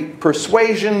 every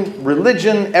persuasion,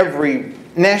 religion, every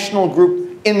national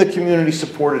group in the community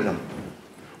supported him.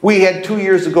 We had 2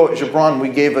 years ago at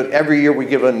Gibran, every year we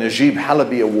give a Najib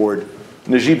Halabi Award.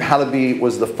 Najib Halabi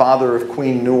was the father of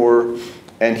Queen Noor,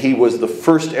 and he was the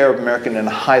first Arab American in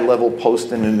a high-level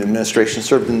post in an administration,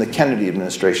 served in the Kennedy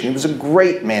administration. He was a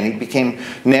great man. He became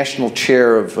national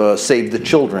chair of Save the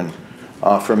Children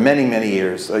for many, many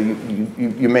years.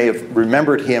 You may have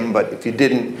remembered him, but if you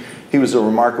didn't, he was a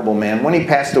remarkable man. When he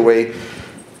passed away,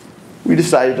 we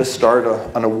decided to start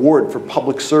an award for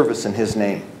public service in his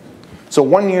name. So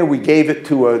one year we gave it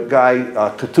to a guy,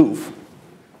 Katouf,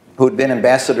 who had been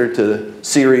ambassador to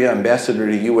Syria, ambassador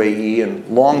to UAE, and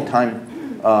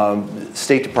long-time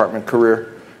State Department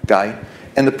career guy.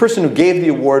 And the person who gave the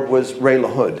award was Ray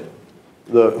LaHood,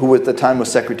 who at the time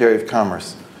was Secretary of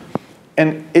Commerce.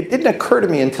 And it didn't occur to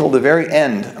me until the very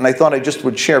end, and I thought I just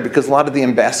would share, because a lot of the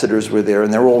ambassadors were there,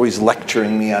 and they were always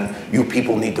lecturing me on, you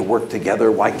people need to work together,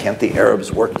 why can't the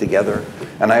Arabs work together?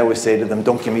 And I always say to them,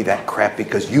 don't give me that crap,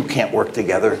 because you can't work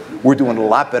together. We're doing a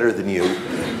lot better than you.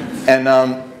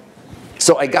 And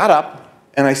so I got up,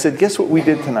 and I said, guess what we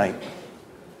did tonight?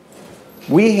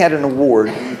 We had an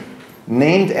award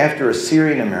named after a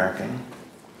Syrian American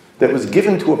that was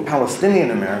given to a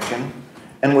Palestinian American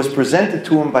and was presented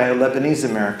to him by a Lebanese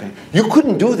American. You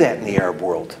couldn't do that in the Arab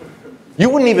world. You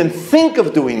wouldn't even think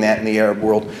of doing that in the Arab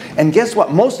world. And guess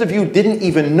what? Most of you didn't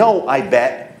even know, I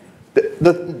bet,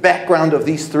 the background of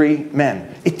these three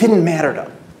men. It didn't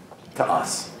matter to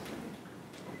us.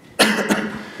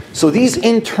 So these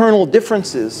internal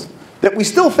differences that we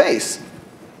still face,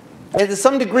 and to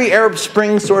some degree Arab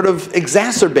Spring sort of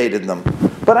exacerbated them.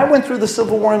 But I went through the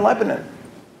civil war in Lebanon.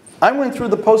 I went through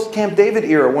the post-Camp David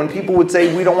era when people would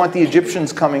say, we don't want the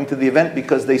Egyptians coming to the event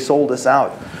because they sold us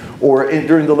out. Or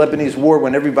during the Lebanese war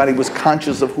when everybody was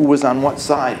conscious of who was on what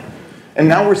side. And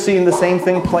now we're seeing the same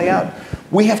thing play out.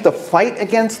 We have to fight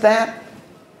against that.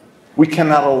 We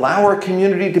cannot allow our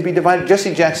community to be divided.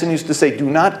 Jesse Jackson used to say, do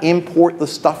not import the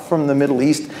stuff from the Middle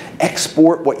East.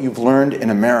 Export what you've learned in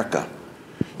America.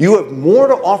 You have more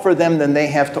to offer them than they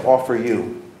have to offer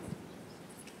you.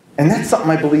 And that's something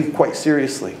I believe quite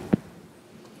seriously.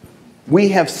 We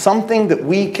have something that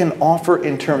we can offer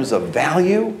in terms of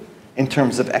value, in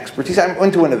terms of expertise. I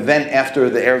went to an event after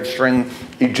the Arab Spring,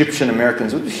 Egyptian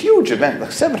Americans. It was a huge event,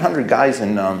 like 700 guys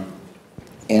in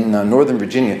Northern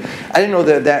Virginia. I didn't know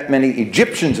there were that many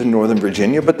Egyptians in Northern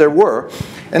Virginia, but there were.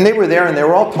 And they were there, and they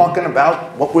were all talking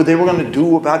about what they were going to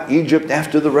do about Egypt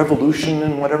after the revolution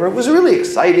and whatever. It was really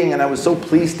exciting, and I was so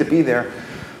pleased to be there.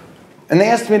 And they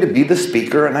asked me to be the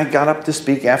speaker, and I got up to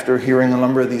speak after hearing a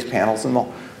number of these panels. And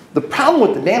the problem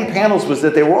with the damn panels was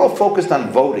that they were all focused on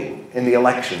voting in the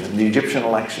election, in the Egyptian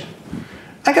election.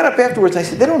 I got up afterwards, I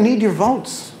said, they don't need your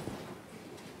votes.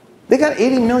 They got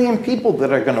 80 million people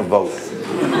that are going to vote.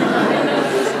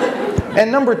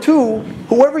 And number two,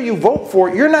 whoever you vote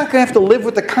for, you're not going to have to live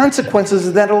with the consequences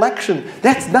of that election.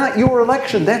 That's not your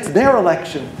election, that's their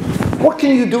election. What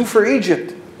can you do for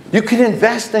Egypt? You can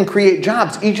invest and create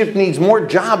jobs. Egypt needs more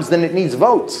jobs than it needs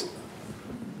votes.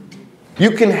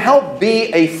 You can help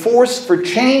be a force for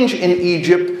change in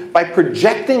Egypt by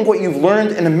projecting what you've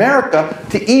learned in America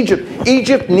to Egypt.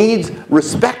 Egypt needs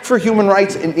respect for human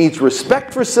rights. It needs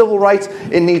respect for civil rights.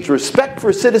 It needs respect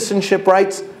for citizenship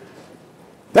rights.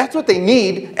 That's what they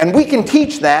need, and we can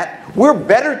teach that. We're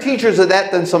better teachers of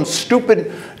that than some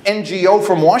stupid NGO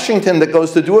from Washington that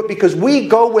goes to do it, because we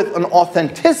go with an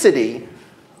authenticity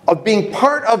of being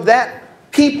part of that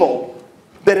people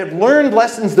that have learned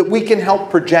lessons that we can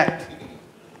help project.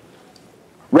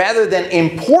 Rather than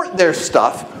import their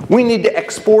stuff, we need to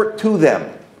export to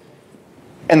them.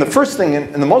 And the first thing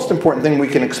and the most important thing we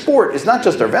can export is not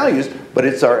just our values, but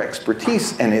it's our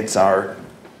expertise and it's our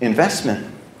investment.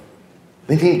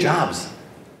 They need jobs.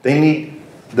 They need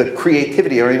the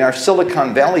creativity. I mean, our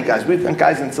Silicon Valley guys, we've got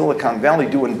guys in Silicon Valley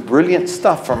doing brilliant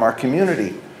stuff from our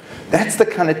community. That's the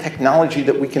kind of technology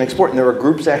that we can export. And there are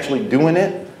groups actually doing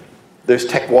it. There's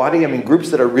TechWadi, I mean,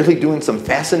 groups that are really doing some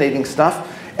fascinating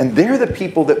stuff. And they're the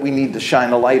people that we need to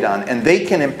shine a light on. And they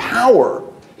can empower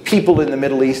people in the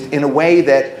Middle East in a way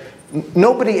that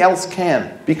nobody else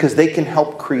can, because they can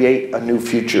help create a new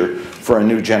future for a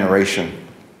new generation.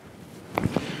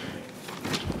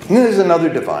 And then there's another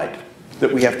divide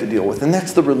that we have to deal with, and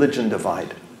that's the religion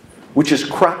divide, which is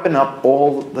cropping up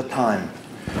all the time.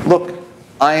 Look,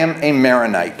 I am a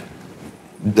Maronite.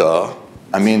 Duh.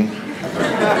 I mean,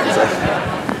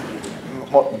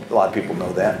 well, a lot of people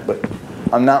know that, but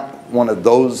I'm not one of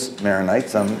those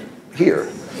Maronites. I'm here.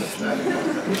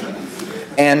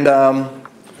 And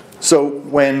so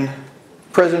when the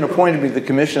President appointed me to the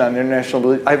Commission on International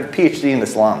Religion, I have a PhD in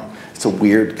Islam. It's a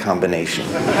weird combination.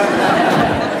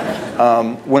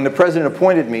 When the President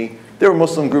appointed me, there were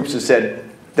Muslim groups who said,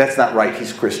 that's not right,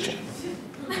 he's Christian.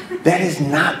 That is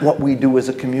not what we do as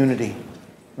a community.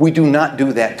 We do not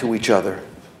do that to each other.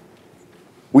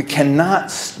 We cannot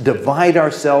divide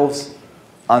ourselves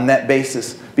on that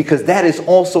basis, because that is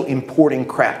also importing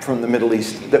crap from the Middle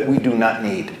East that we do not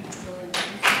need.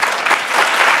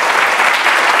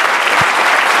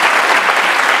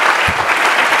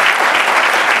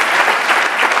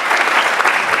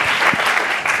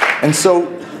 And so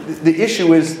the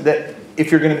issue is that if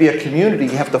you're going to be a community,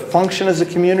 you have to function as a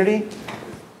community,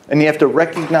 and you have to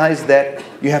recognize that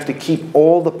you have to keep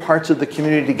all the parts of the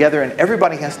community together, and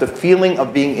everybody has the feeling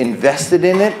of being invested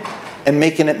in it and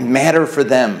making it matter for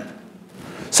them.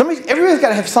 Everybody's got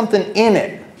to have something in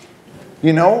it,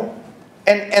 you know?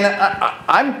 And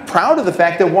I'm proud of the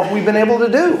fact that what we've been able to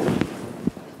do.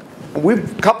 A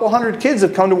couple hundred kids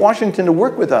have come to Washington to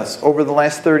work with us over the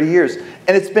last 30 years.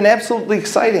 And it's been absolutely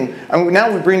exciting. And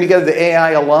now we bring together the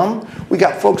AI alum. We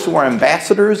got folks who are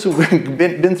ambassadors who've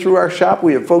been through our shop.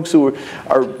 We have folks who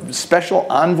are special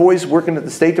envoys working at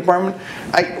the State Department.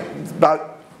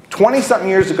 About 20-something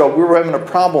years ago, we were having a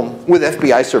problem with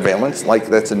FBI surveillance. Like,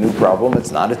 that's a new problem.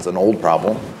 It's not. It's an old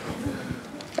problem.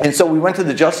 And so we went to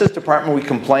the Justice Department. We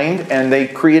complained. And they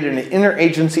created an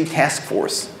interagency task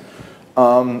force.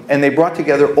 And they brought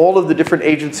together all of the different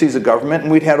agencies of government,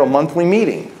 and we'd had a monthly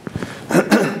meeting.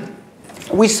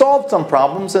 We solved some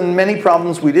problems, and many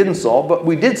problems we didn't solve, but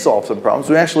we did solve some problems.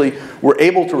 We actually were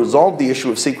able to resolve the issue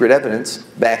of secret evidence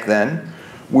back then.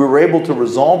 We were able to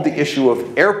resolve the issue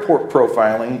of airport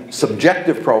profiling,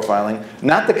 subjective profiling,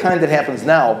 not the kind that happens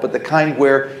now, but the kind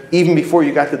where even before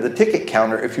you got to the ticket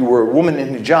counter, if you were a woman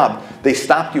in a job, they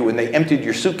stopped you and they emptied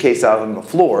your suitcase out on the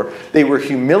floor. They were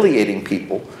humiliating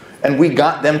people. And we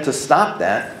got them to stop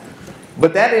that.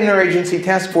 But that interagency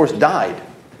task force died.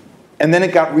 And then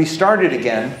it got restarted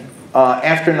again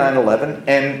after 9/11.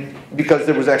 And because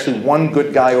there was actually one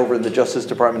good guy over in the Justice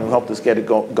Department who helped us get it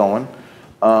going.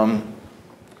 And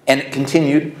it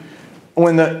continued.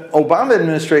 When the Obama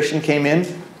administration came in,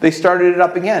 they started it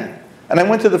up again. And I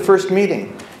went to the first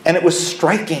meeting. And it was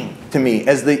striking to me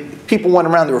as the people went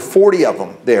around. There were 40 of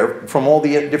them there from all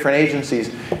the different agencies.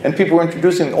 And people were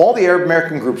introducing, all the Arab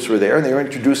American groups were there, and they were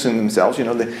introducing themselves. You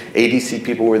know, the ADC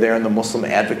people were there, and the Muslim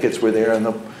advocates were there, and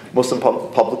the Muslim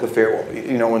public affair,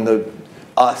 you know, and the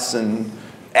US and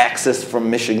Access from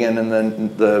Michigan, and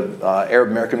then the Arab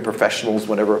American professionals,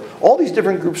 whatever. All these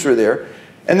different groups were there.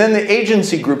 And then the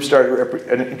agency groups started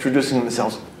introducing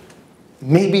themselves.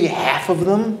 Maybe half of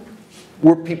them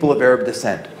were people of Arab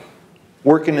descent,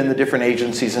 working in the different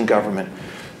agencies in government.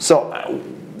 So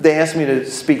they asked me to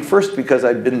speak first because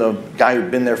I'd been the guy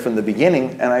who'd been there from the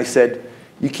beginning, and I said,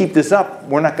 you keep this up,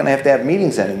 we're not going to have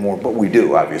meetings anymore. But we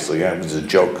do, obviously. Yeah, it was a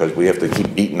joke because we have to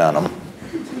keep beating on them.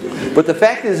 But the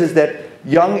fact is that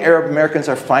young Arab Americans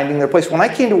are finding their place. When I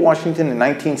came to Washington in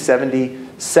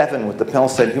 1977 with the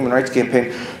Palestine Human Rights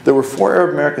Campaign, there were 4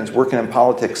 Arab Americans working in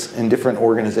politics in different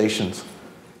organizations.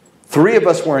 3 of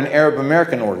us were in Arab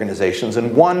American organizations,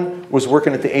 and 1 was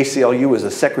working at the ACLU as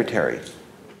a secretary.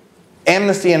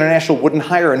 Amnesty International wouldn't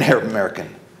hire an Arab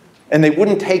American. And they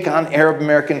wouldn't take on Arab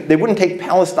American, they wouldn't take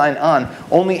Palestine on.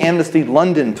 Only Amnesty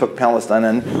London took Palestine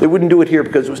on. They wouldn't do it here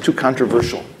because it was too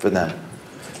controversial for them.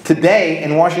 Today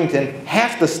in Washington,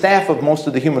 half the staff of most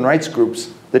of the human rights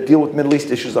groups that deal with Middle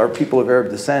East issues are people of Arab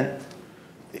descent.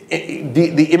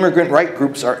 The immigrant right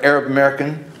groups are Arab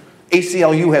American.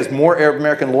 ACLU has more Arab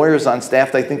American lawyers on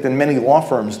staff, I think, than many law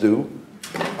firms do.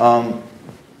 And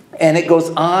it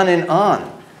goes on and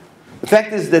on. The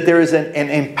fact is that there is an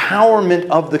empowerment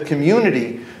of the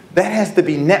community that has to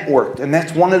be networked. And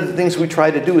that's one of the things we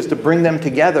try to do, is to bring them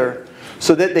together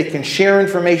so that they can share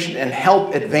information and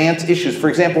help advance issues. For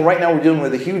example, right now we're dealing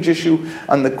with a huge issue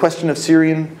on the question of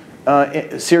Syrian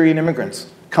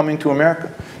immigrants coming to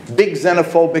America. Big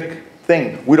xenophobic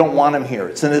thing. We don't want them here.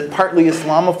 It's partly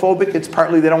Islamophobic. It's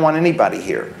partly they don't want anybody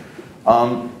here.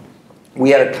 We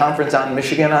had a conference out in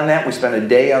Michigan on that. We spent a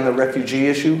day on the refugee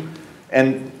issue.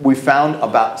 And we found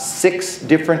about 6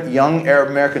 different young Arab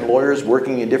American lawyers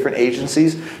working in different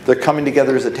agencies. They're coming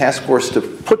together as a task force to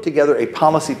put together a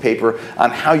policy paper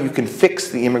on how you can fix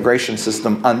the immigration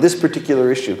system on this particular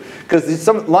issue. Because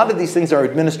a lot of these things are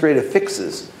administrative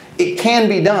fixes. It can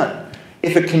be done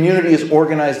if a community is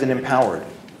organized and empowered.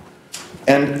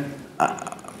 And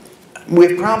we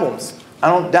have problems. I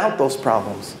don't doubt those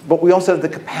problems. But we also have the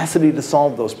capacity to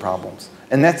solve those problems.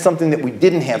 And that's something that we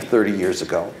didn't have 30 years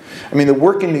ago. I mean, the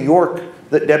work in New York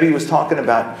that Debbie was talking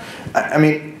about, I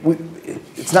mean,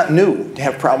 it's not new to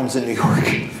have problems in New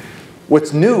York.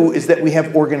 What's new is that we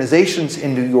have organizations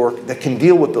in New York that can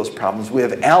deal with those problems. We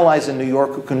have allies in New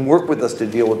York who can work with us to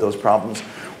deal with those problems.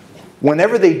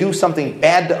 Whenever they do something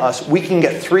bad to us, we can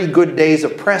get 3 good days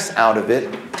of press out of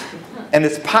it, and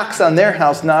it's pox on their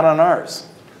house, not on ours.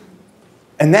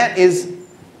 And that is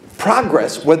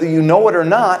progress, whether you know it or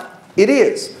not. It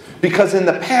is. Because in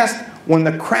the past, when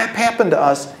the crap happened to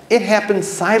us, it happened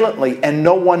silently and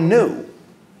no one knew.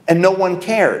 And no one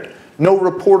cared. No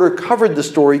reporter covered the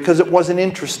story because it wasn't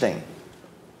interesting.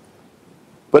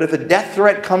 But if a death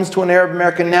threat comes to an Arab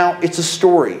American now, it's a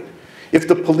story. If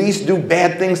the police do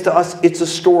bad things to us, it's a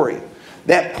story.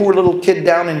 That poor little kid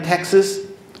down in Texas,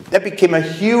 that became a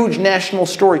huge national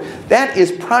story. That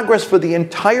is progress for the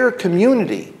entire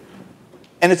community.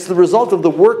 And it's the result of the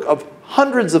work of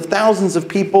hundreds of thousands of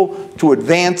people to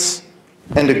advance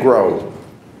and to grow.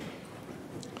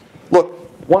 Look,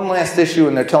 one last issue,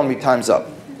 and they're telling me time's up.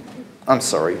 I'm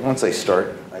sorry, once I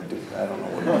start, I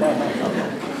don't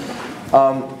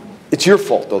know. It's your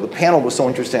fault, though. The panel was so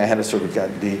interesting, I had to sort of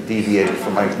get deviated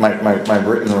from my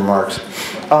written remarks.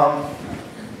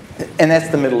 And that's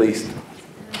the Middle East.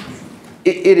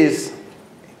 It is,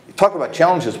 talk about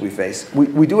challenges we face.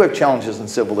 We do have challenges in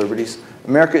civil liberties.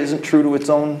 America isn't true to its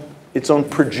own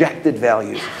projected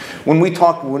values. When we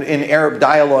talk in Arab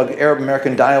dialogue,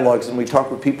 Arab-American dialogues, and we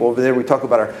talk with people over there, we talk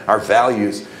about our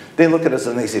values. They look at us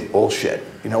and they say, bullshit.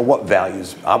 You know, what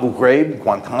values? Abu Ghraib,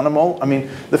 Guantanamo? I mean,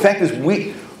 the fact is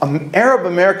Arab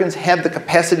Americans have the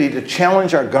capacity to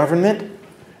challenge our government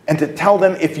and to tell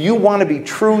them, if you want to be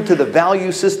true to the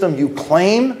value system you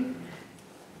claim,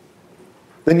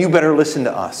 then you better listen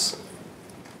to us.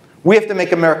 We have to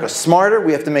make America smarter.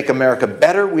 We have to make America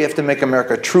better. We have to make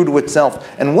America true to itself.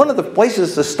 And one of the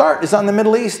places to start is on the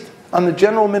Middle East, on the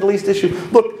general Middle East issue.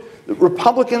 Look,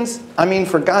 Republicans, I mean,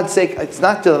 for God's sake, it's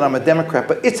not that I'm a Democrat,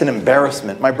 but it's an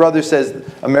embarrassment. My brother says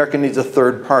America needs a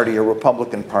third party, a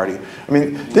Republican Party. I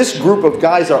mean, this group of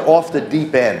guys are off the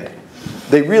deep end.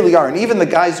 They really are. And even the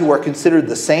guys who are considered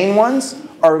the sane ones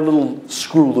are a little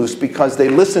screw loose because they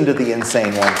listen to the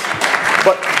insane ones.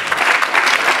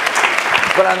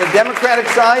 But on the Democratic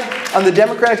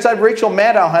side, Rachel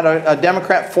Maddow had a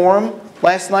Democrat forum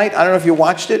last night. I don't know if you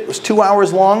watched it. It was 2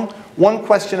 hours long. One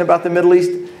question about the Middle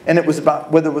East, and it was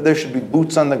about whether there should be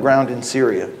boots on the ground in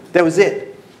Syria. That was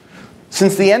it.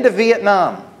 Since the end of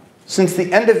Vietnam,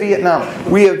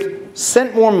 we have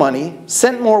sent more money,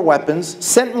 sent more weapons,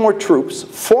 sent more troops,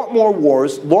 fought more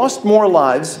wars, lost more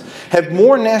lives, have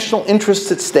more national interests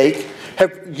at stake,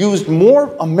 have used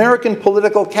more American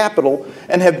political capital,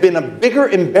 and have been a bigger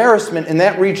embarrassment in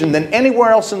that region than anywhere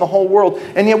else in the whole world,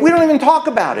 and yet we don't even talk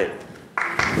about it.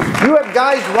 You have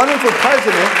guys running for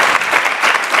president,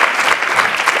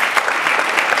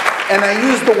 and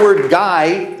I use the word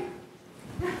guy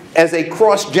as a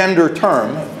cross-gender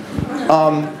term,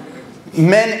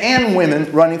 men and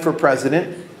women running for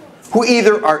president, who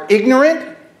either are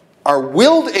ignorant, are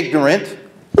willed ignorant,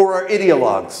 or are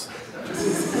ideologues,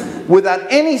 without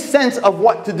any sense of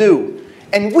what to do.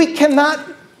 And we cannot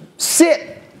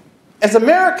sit as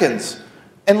Americans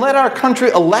and let our country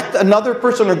elect another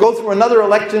person or go through another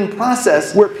election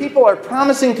process where people are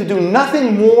promising to do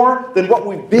nothing more than what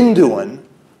we've been doing,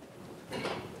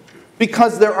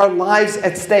 because there are lives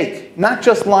at stake. Not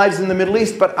just lives in the Middle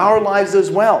East, but our lives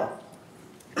as well.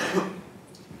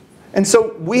 And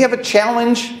so we have a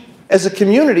challenge as a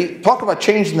community. Talk about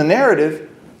changing the narrative.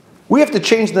 We have to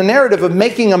change the narrative of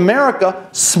making America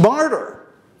smarter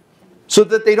so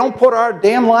that they don't put our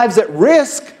damn lives at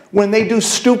risk when they do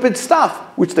stupid stuff,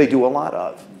 which they do a lot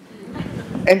of.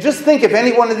 And just think, if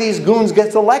any one of these goons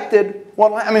gets elected,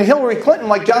 well, I mean, Hillary Clinton,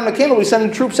 like John McCain, will be sending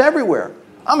troops everywhere.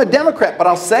 I'm a Democrat, but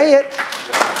I'll say it.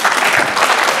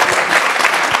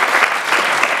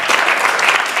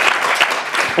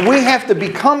 We have to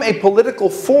become a political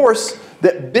force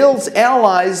that builds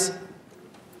allies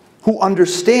who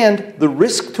understand the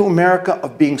risk to America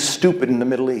of being stupid in the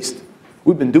Middle East.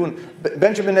 We've been doing,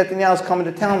 Benjamin Netanyahu's coming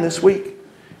to town this week,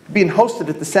 being hosted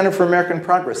at the Center for American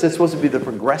Progress. It's supposed to be the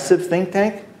progressive think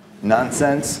tank.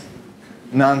 Nonsense.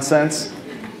 Nonsense.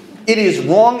 It is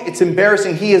wrong. It's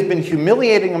embarrassing. He has been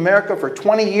humiliating America for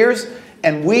 20 years,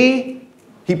 and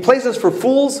he plays us for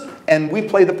fools, and we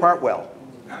play the part well.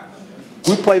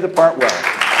 We play the part well.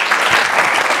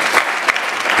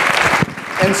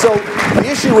 And so the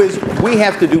issue is, we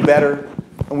have to do better,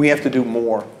 and we have to do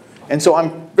more. And so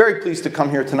I'm very pleased to come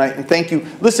here tonight, and thank you.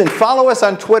 Listen, follow us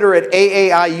on Twitter at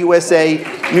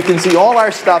AAIUSA. You can see all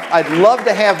our stuff. I'd love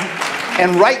to have,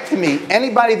 and write to me.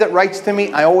 Anybody that writes to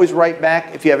me, I always write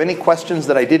back. If you have any questions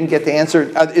that I didn't get to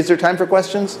answer. Is there time for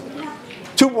questions?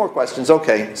 2 more questions.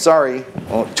 Okay, sorry.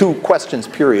 Well, 2 questions,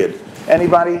 period.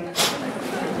 Anybody?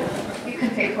 You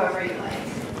can take whoever you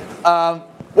like.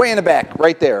 Way in the back,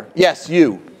 right there. Yes,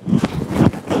 you.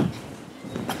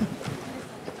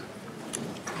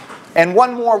 And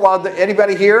one more while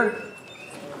anybody here?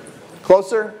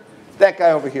 Closer? That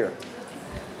guy over here.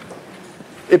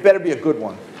 It better be a good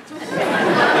one.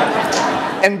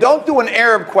 And don't do an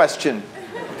Arab question.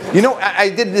 You know, I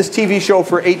did this TV show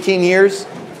for 18 years.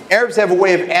 Arabs have a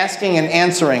way of asking and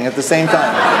answering at the same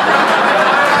time.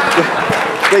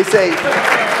 They say,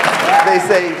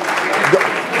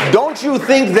 don't you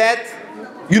think that,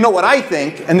 You know what I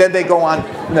think, and then they go on.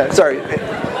 No, sorry.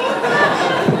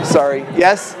 Sorry.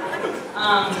 Yes?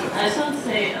 I just want to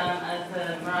say, as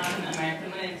a Moroccan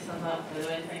American, my name is Safa, by the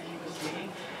way, thank you for speaking.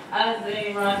 As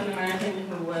a Moroccan American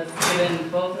who was given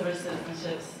both of our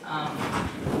citizenships,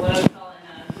 what I would call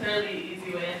in a fairly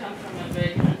easy way, I come from a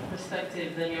very different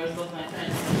perspective than yours, both my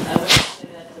parents. I wouldn't say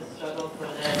that to struggle for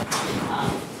their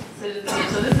citizenship.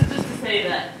 So this is just to say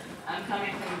that I'm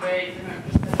coming from a very different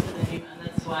perspective than you, and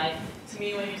that's why, to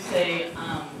me, when you say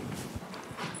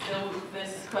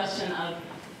this question of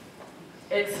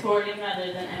exporting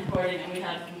rather than importing, and we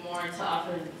have more to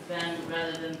offer them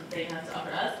rather than they have to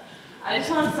offer us. I just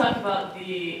want to talk about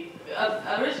the,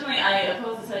 originally I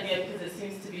opposed this idea because it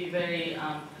seems to be very,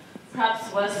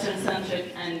 perhaps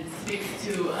Western-centric and speaks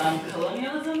to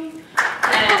colonialism.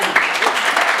 And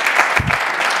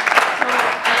so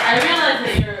I realize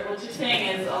that what you're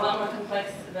saying is a lot more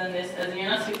complex than this, and you're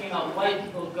not speaking about white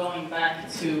people going back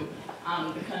to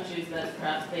the countries that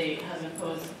perhaps they have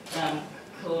imposed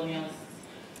colonialist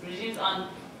regimes on,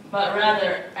 but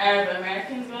rather Arab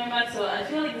Americans going back. So I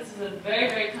feel like this is a very,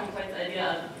 very complex idea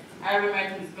of Arab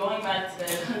Americans going back to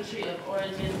their country of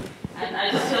origin, and I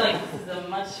just feel like this is a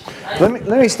much...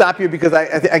 Let me stop you because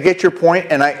I get your point,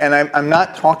 and I'm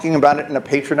not talking about it in a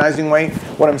patronizing way.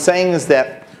 What I'm saying is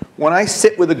that when I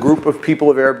sit with a group of people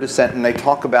of Arab descent and they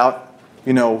talk about,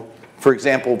 you know, for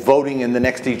example, voting in the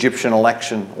next Egyptian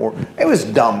election, or it was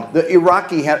dumb. The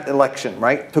Iraqi election,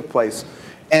 right, took place,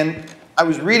 and I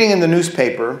was reading in the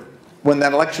newspaper when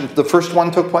that election, the first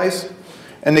one took place,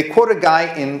 and they quote a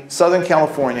guy in Southern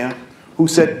California who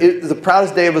said it was the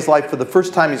proudest day of his life. For the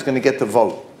first time he's going to get to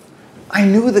vote. I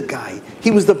knew the guy. He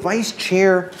was the vice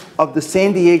chair of the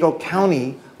San Diego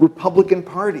County Republican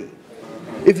Party.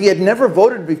 If he had never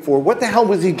voted before, what the hell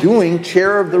was he doing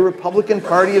chair of the Republican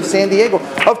Party of San Diego?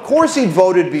 Of course he'd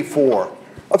voted before.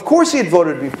 Of course he had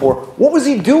voted before. What was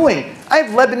he doing? I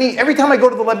have Lebanese, every time I go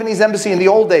to the Lebanese embassy in the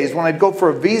old days, when I'd go for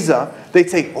a visa, they'd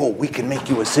say, oh, we can make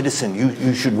you a citizen.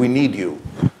 We need you.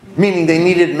 Meaning they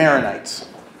needed Maronites.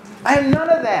 I have none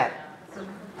of that.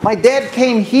 My dad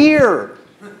came here,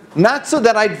 not so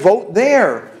that I'd vote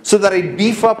there, so that I'd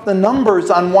beef up the numbers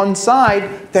on one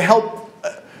side to help,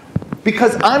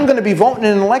 because I'm going to be voting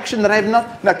in an election that I have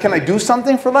not. Now, can I do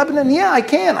something for Lebanon? Yeah, I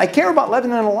can. I care about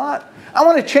Lebanon a lot. I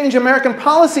want to change American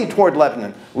policy toward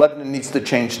Lebanon. Lebanon needs to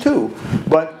change too.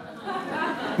 But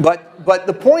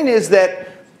the point is that,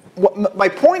 my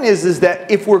point is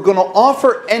that if we're going to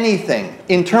offer anything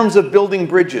in terms of building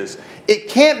bridges, it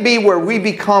can't be where we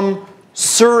become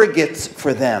surrogates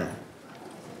for them.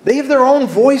 They have their own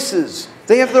voices.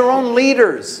 They have their own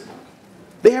leaders.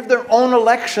 They have their own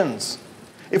elections.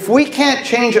 If we can't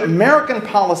change American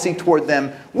policy toward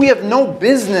them, we have no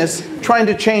business trying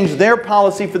to change their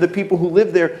policy for the people who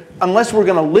live there unless we're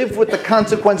going to live with the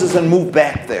consequences and move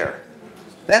back there.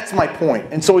 That's my point.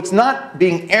 And so it's not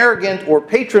being arrogant or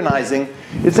patronizing.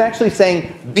 It's actually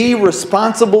saying be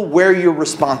responsible where you're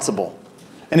responsible.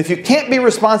 And if you can't be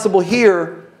responsible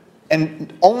here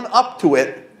and own up to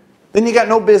it, then you got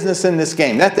no business in this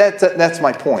game. That's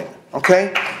my point.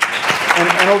 Okay?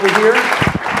 And over here?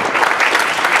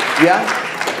 Yeah?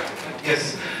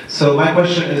 Yes. So my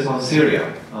question is on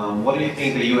Syria. What do you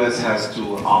think the U.S. has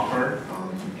to offer,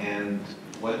 and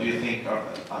what do you think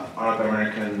Arab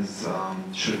Americans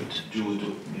should do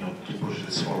to push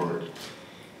this forward?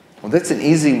 Well, that's an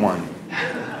easy one.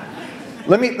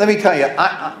 Let me tell you.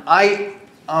 I've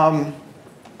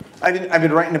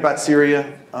been writing about Syria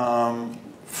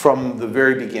from the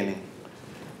very beginning,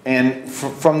 and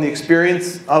from the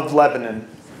experience of Lebanon,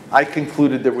 I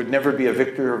concluded there would never be a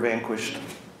victor or vanquished.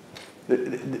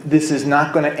 This is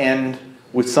not going to end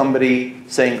with somebody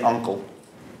saying uncle,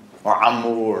 or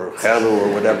ammu, or khalu, or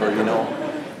whatever, you know.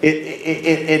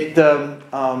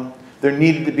 There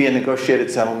needed to be a negotiated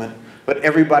settlement, but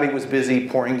everybody was busy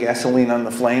pouring gasoline on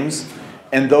the flames,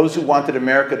 and those who wanted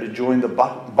America to join the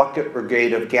bucket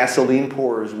brigade of gasoline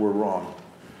pourers were wrong.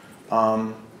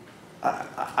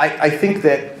 I think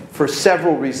that for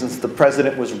several reasons the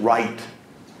president was right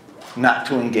not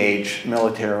to engage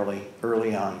militarily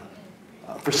early on.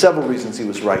 For several reasons he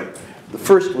was right. The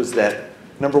first was that,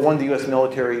 number one, the US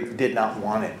military did not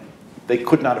want it. They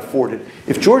could not afford it.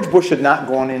 If George Bush had not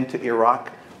gone into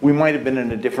Iraq, we might have been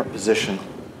in a different position.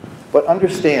 But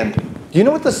understand, do you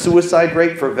know what the suicide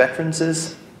rate for veterans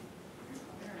is?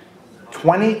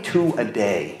 22 a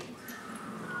day.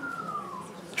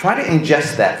 Try to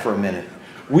ingest that for a minute.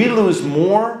 We lose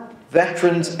more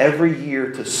veterans every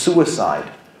year to suicide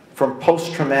from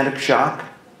post-traumatic shock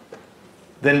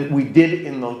than we did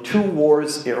in the two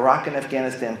wars, Iraq and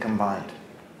Afghanistan combined.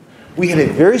 We had a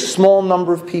very small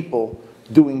number of people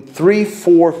doing 3,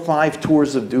 4, 5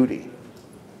 tours of duty,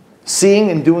 seeing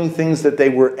and doing things that they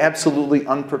were absolutely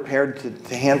unprepared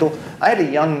to handle. I had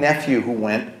a young nephew who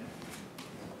went.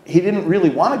 He didn't really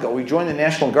want to go. He joined the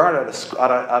National Guard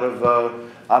out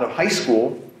of high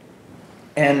school,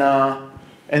 and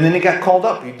then he got called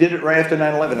up. He did it right after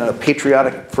 9/11 in a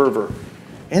patriotic fervor.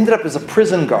 Ended up as a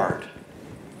prison guard.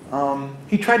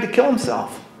 He tried to kill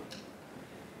himself,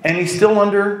 and he's still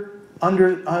under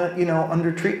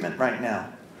treatment right now.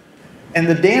 And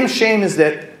the damn shame is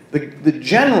that the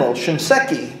general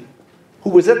Shinseki,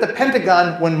 who was at the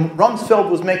Pentagon when Rumsfeld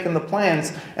was making the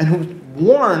plans, and who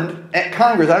warned at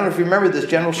Congress, I don't know if you remember this,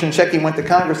 General Shinseki went to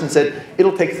Congress and said,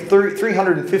 it'll take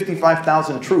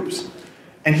 355,000 troops.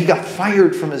 And he got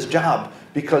fired from his job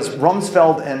because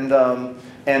Rumsfeld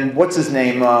and what's his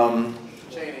name?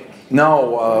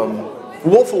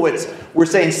 Wolfowitz were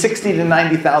saying 60 to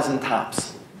 90,000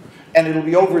 tops. And it'll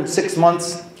be over in 6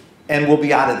 months, and we'll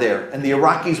be out of there. And the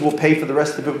Iraqis will pay for the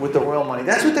rest of it with the oil money.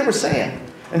 That's what they were saying.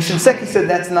 And Shinseki said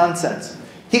that's nonsense.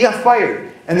 He got fired.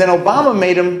 And then Obama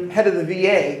made him head of the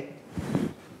VA.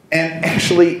 And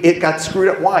actually, it got screwed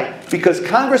up. Why? Because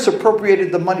Congress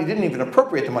appropriated the money. Didn't even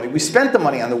appropriate the money. We spent the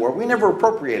money on the war. We never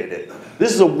appropriated it.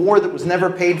 This is a war that was never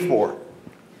paid for.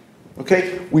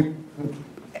 Okay?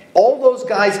 All those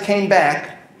guys came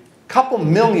back, couple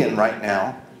million right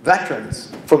now, veterans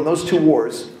from those 2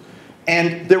 wars.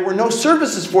 And there were no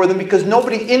services for them because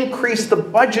nobody increased the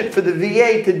budget for the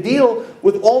VA to deal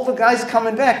with all the guys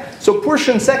coming back. So poor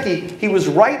Shinseki, he was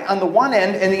right on the one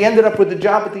end, and he ended up with a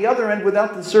job at the other end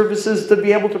without the services to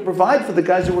be able to provide for the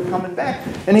guys who were coming back.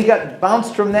 And he got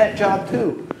bounced from that job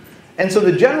too. And so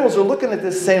the generals are looking at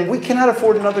this saying, we cannot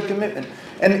afford another commitment.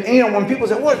 And when people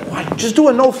say, what? Just do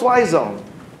a no-fly zone.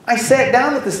 I sat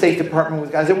down at the State Department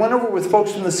with guys. I went over with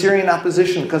folks from the Syrian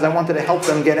opposition because I wanted to help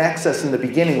them get access in the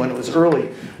beginning when it was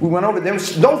early. We went over. There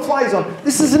was no fly zone.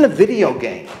 This isn't a video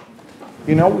game.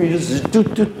 We just do,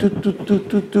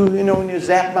 when you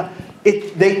zap them.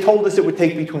 They told us it would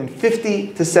take between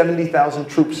 50 to 70,000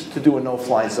 troops to do a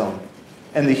no-fly zone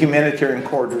and the humanitarian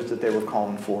corridors that they were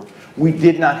calling for. We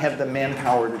did not have the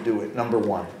manpower to do it, number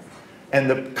one. And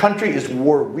the country is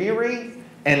war-weary,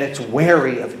 and it's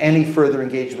wary of any further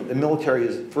engagement. The military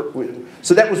is...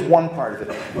 So that was one part of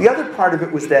it. The other part of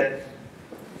it was that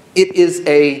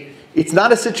it's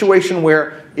not a situation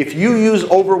where if you use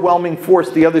overwhelming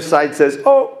force, the other side says,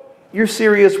 oh, you're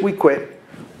serious, we quit.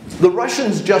 The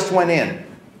Russians just went in.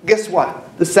 Guess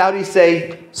what? The Saudis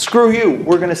say, screw you,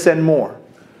 we're going to send more.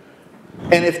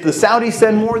 And if the Saudis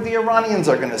send more, the Iranians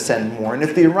are going to send more. And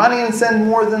if the Iranians send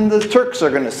more, then the Turks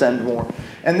are going to send more.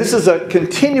 And this is a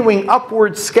continuing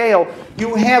upward scale.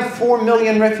 You have 4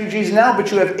 million refugees now,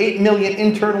 but you have 8 million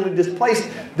internally displaced.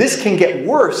 This can get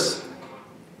worse.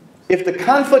 If the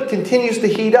conflict continues to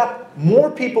heat up, more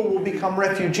people will become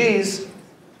refugees.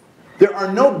 There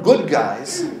are no good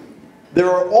guys. There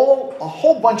are a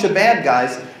whole bunch of bad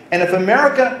guys. And if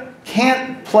America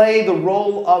can't play the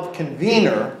role of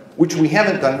convener, which we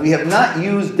haven't done, we have not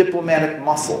used diplomatic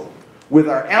muscle with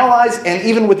our allies and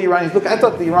even with the Iranians. Look, I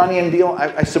thought the Iranian deal,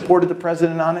 I supported the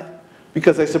president on it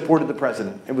because I supported the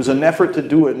president. It was an effort to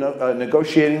do a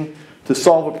negotiating to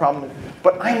solve a problem.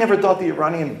 But I never thought the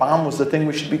Iranian bomb was the thing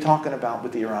we should be talking about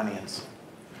with the Iranians.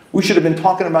 We should have been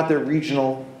talking about their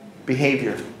regional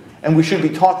behavior. And we should be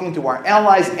talking to our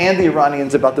allies and the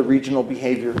Iranians about the regional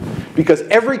behavior. Because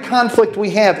every conflict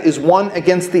we have is one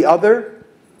against the other.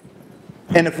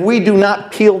 And if we do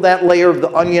not peel that layer of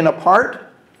the onion apart,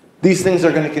 these things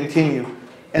are going to continue.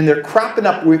 And they're cropping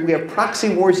up. We have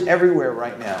proxy wars everywhere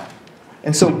right now.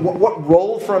 And so what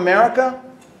role for America?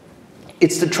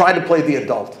 It's to try to play the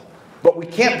adult. But we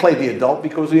can't play the adult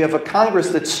because we have a Congress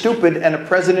that's stupid and a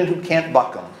president who can't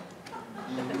buck them.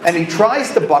 And he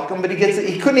tries to buck them, but he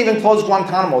couldn't even close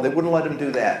Guantanamo. They wouldn't let him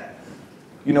do that.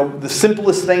 The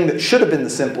simplest thing that should have been the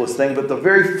simplest thing, but the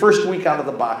very first week out of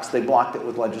the box, they blocked it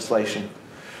with legislation.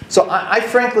 So I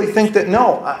frankly think that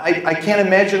no, I can't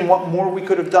imagine what more we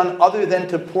could have done other than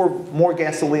to pour more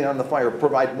gasoline on the fire,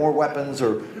 provide more weapons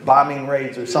or bombing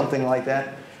raids or something like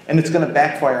that. And it's going to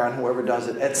backfire on whoever does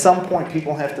it. At some point,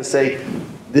 people have to say,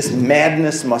 this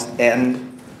madness must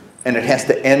end, and it has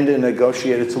to end in a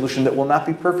negotiated solution that will not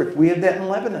be perfect. We had that in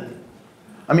Lebanon.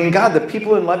 I mean, God, the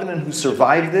people in Lebanon who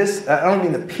survived this, I don't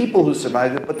mean the people who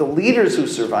survived it, but the leaders who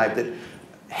survived it,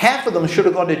 half of them should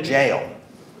have gone to jail.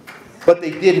 But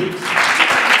they didn't.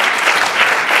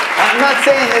 I'm not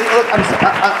saying that, look,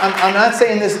 I'm not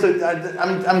saying this,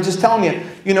 I'm just telling you,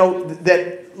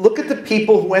 that look at the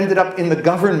people who ended up in the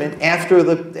government after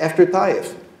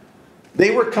Taif.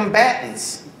 They were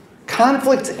combatants.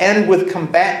 Conflicts end with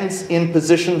combatants in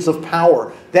positions of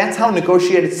power. That's how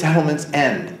negotiated settlements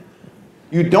end.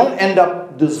 You don't end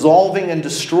up dissolving and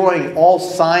destroying all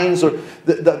signs. Or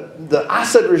the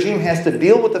Assad regime has to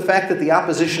deal with the fact that the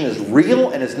opposition is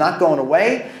real and is not going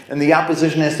away, and the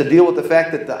opposition has to deal with the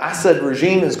fact that the Assad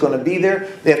regime is going to be there.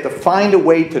 They have to find a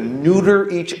way to neuter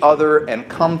each other and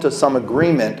come to some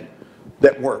agreement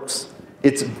that works.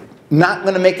 It's not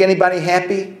going to make anybody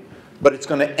happy, but it's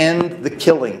going to end the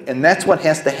killing. And that's what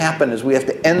has to happen, is we have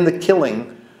to end the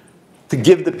killing to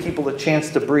give the people a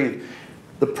chance to breathe.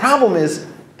 The problem is,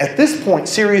 at this point,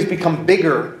 Syria's become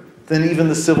bigger than even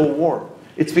the civil war.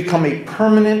 It's become a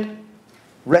permanent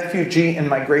refugee and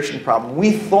migration problem.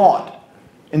 We thought,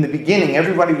 in the beginning,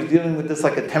 everybody was dealing with this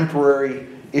like a temporary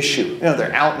issue. You know,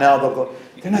 they're out now, they'll go.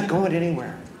 They're not going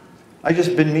anywhere. I've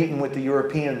just been meeting with the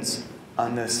Europeans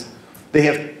on this. They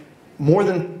have more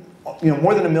than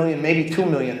a million, maybe 2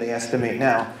 million they estimate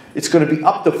now. It's going to be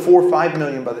up to 4 or 5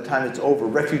 million by the time it's over,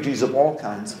 refugees of all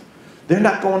kinds. They're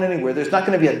not going anywhere. There's not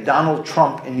going to be a Donald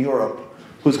Trump in Europe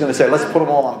who's going to say, let's put them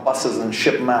all on buses and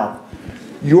ship them out.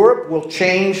 Europe will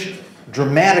change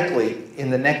dramatically in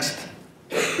the next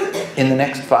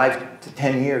 5 to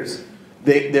 10 years.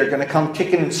 They're going to come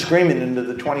kicking and screaming into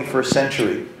the 21st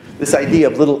century. This idea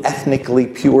of little ethnically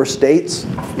pure states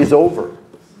is over.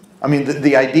 I mean,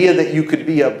 the idea that you could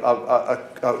be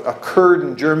a Kurd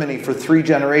in Germany for 3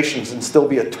 generations and still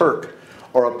be a Turk,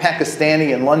 or a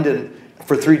Pakistani in London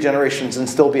for 3 generations and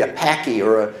still be a Paki,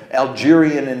 or an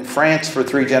Algerian in France for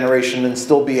 3 generations and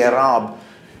still be Arab,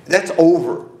 that's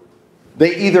over.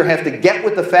 They either have to get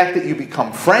with the fact that you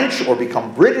become French or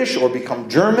become British or become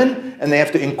German, and they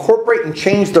have to incorporate and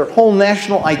change their whole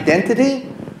national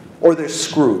identity, or they're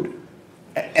screwed.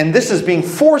 And this is being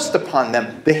forced upon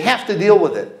them. They have to deal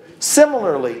with it.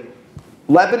 Similarly,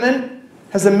 Lebanon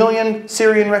has 1 million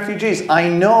Syrian refugees. I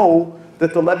know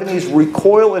that the Lebanese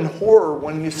recoil in horror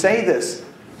when you say this.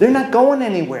 They're not going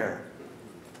anywhere.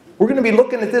 We're going to be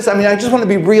looking at this. I mean, I just want to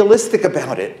be realistic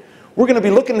about it. We're going to be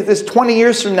looking at this 20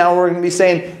 years from now. We're going to be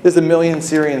saying there's 1 million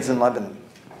Syrians in Lebanon.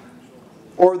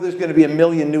 Or there's going to be 1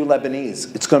 million new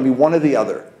Lebanese. It's going to be one or the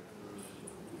other.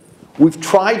 We've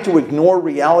tried to ignore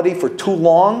reality for too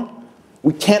long.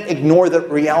 We can't ignore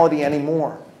that reality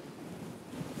anymore.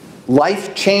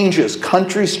 Life changes,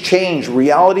 countries change,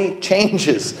 reality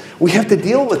changes. We have to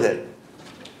deal with it.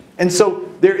 And so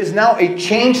there is now a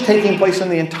change taking place in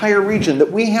the entire region that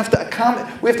we have to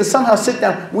accommodate. We have to somehow sit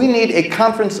down. We need a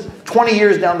conference 20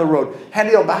 years down the road.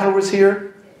 Hadi al-Bahr was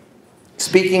here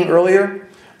speaking earlier.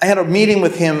 I had a meeting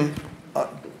with him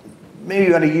maybe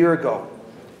about a year ago.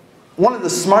 One of the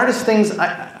smartest things I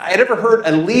had ever heard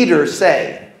a leader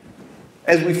say,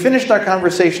 as we finished our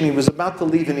conversation, he was about to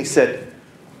leave and he said,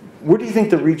 where do you think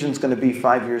the region's going to be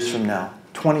 5 years from now,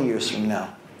 20 years from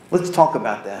now? Let's talk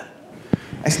about that.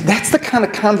 I said, that's the kind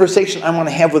of conversation I want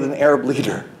to have with an Arab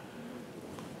leader,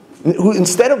 who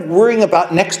instead of worrying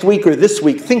about next week or this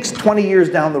week, thinks 20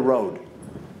 years down the road.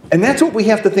 And that's what we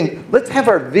have to think. Let's have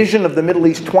our vision of the Middle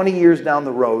East 20 years down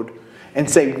the road and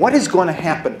say, what is going to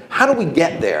happen? How do we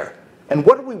get there? And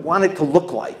what do we want it to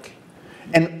look like?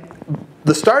 And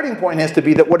the starting point has to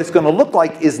be that what it's going to look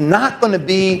like is not going to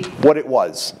be what it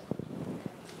was.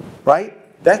 Right?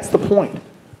 That's the point.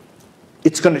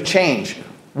 It's going to change.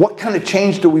 What kind of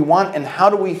change do we want, and how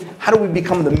do we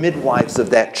become the midwives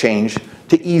of that change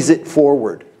to ease it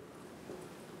forward?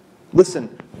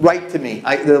 Listen, write to me.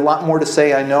 There's a lot more to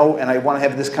say, I know, and I want to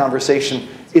have this conversation.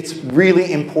 It's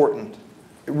really important,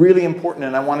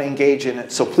 and I want to engage in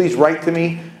it. So please write to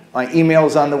me. My email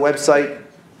is on the website,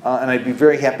 and I'd be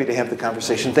very happy to have the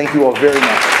conversation. Thank you all very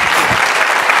much.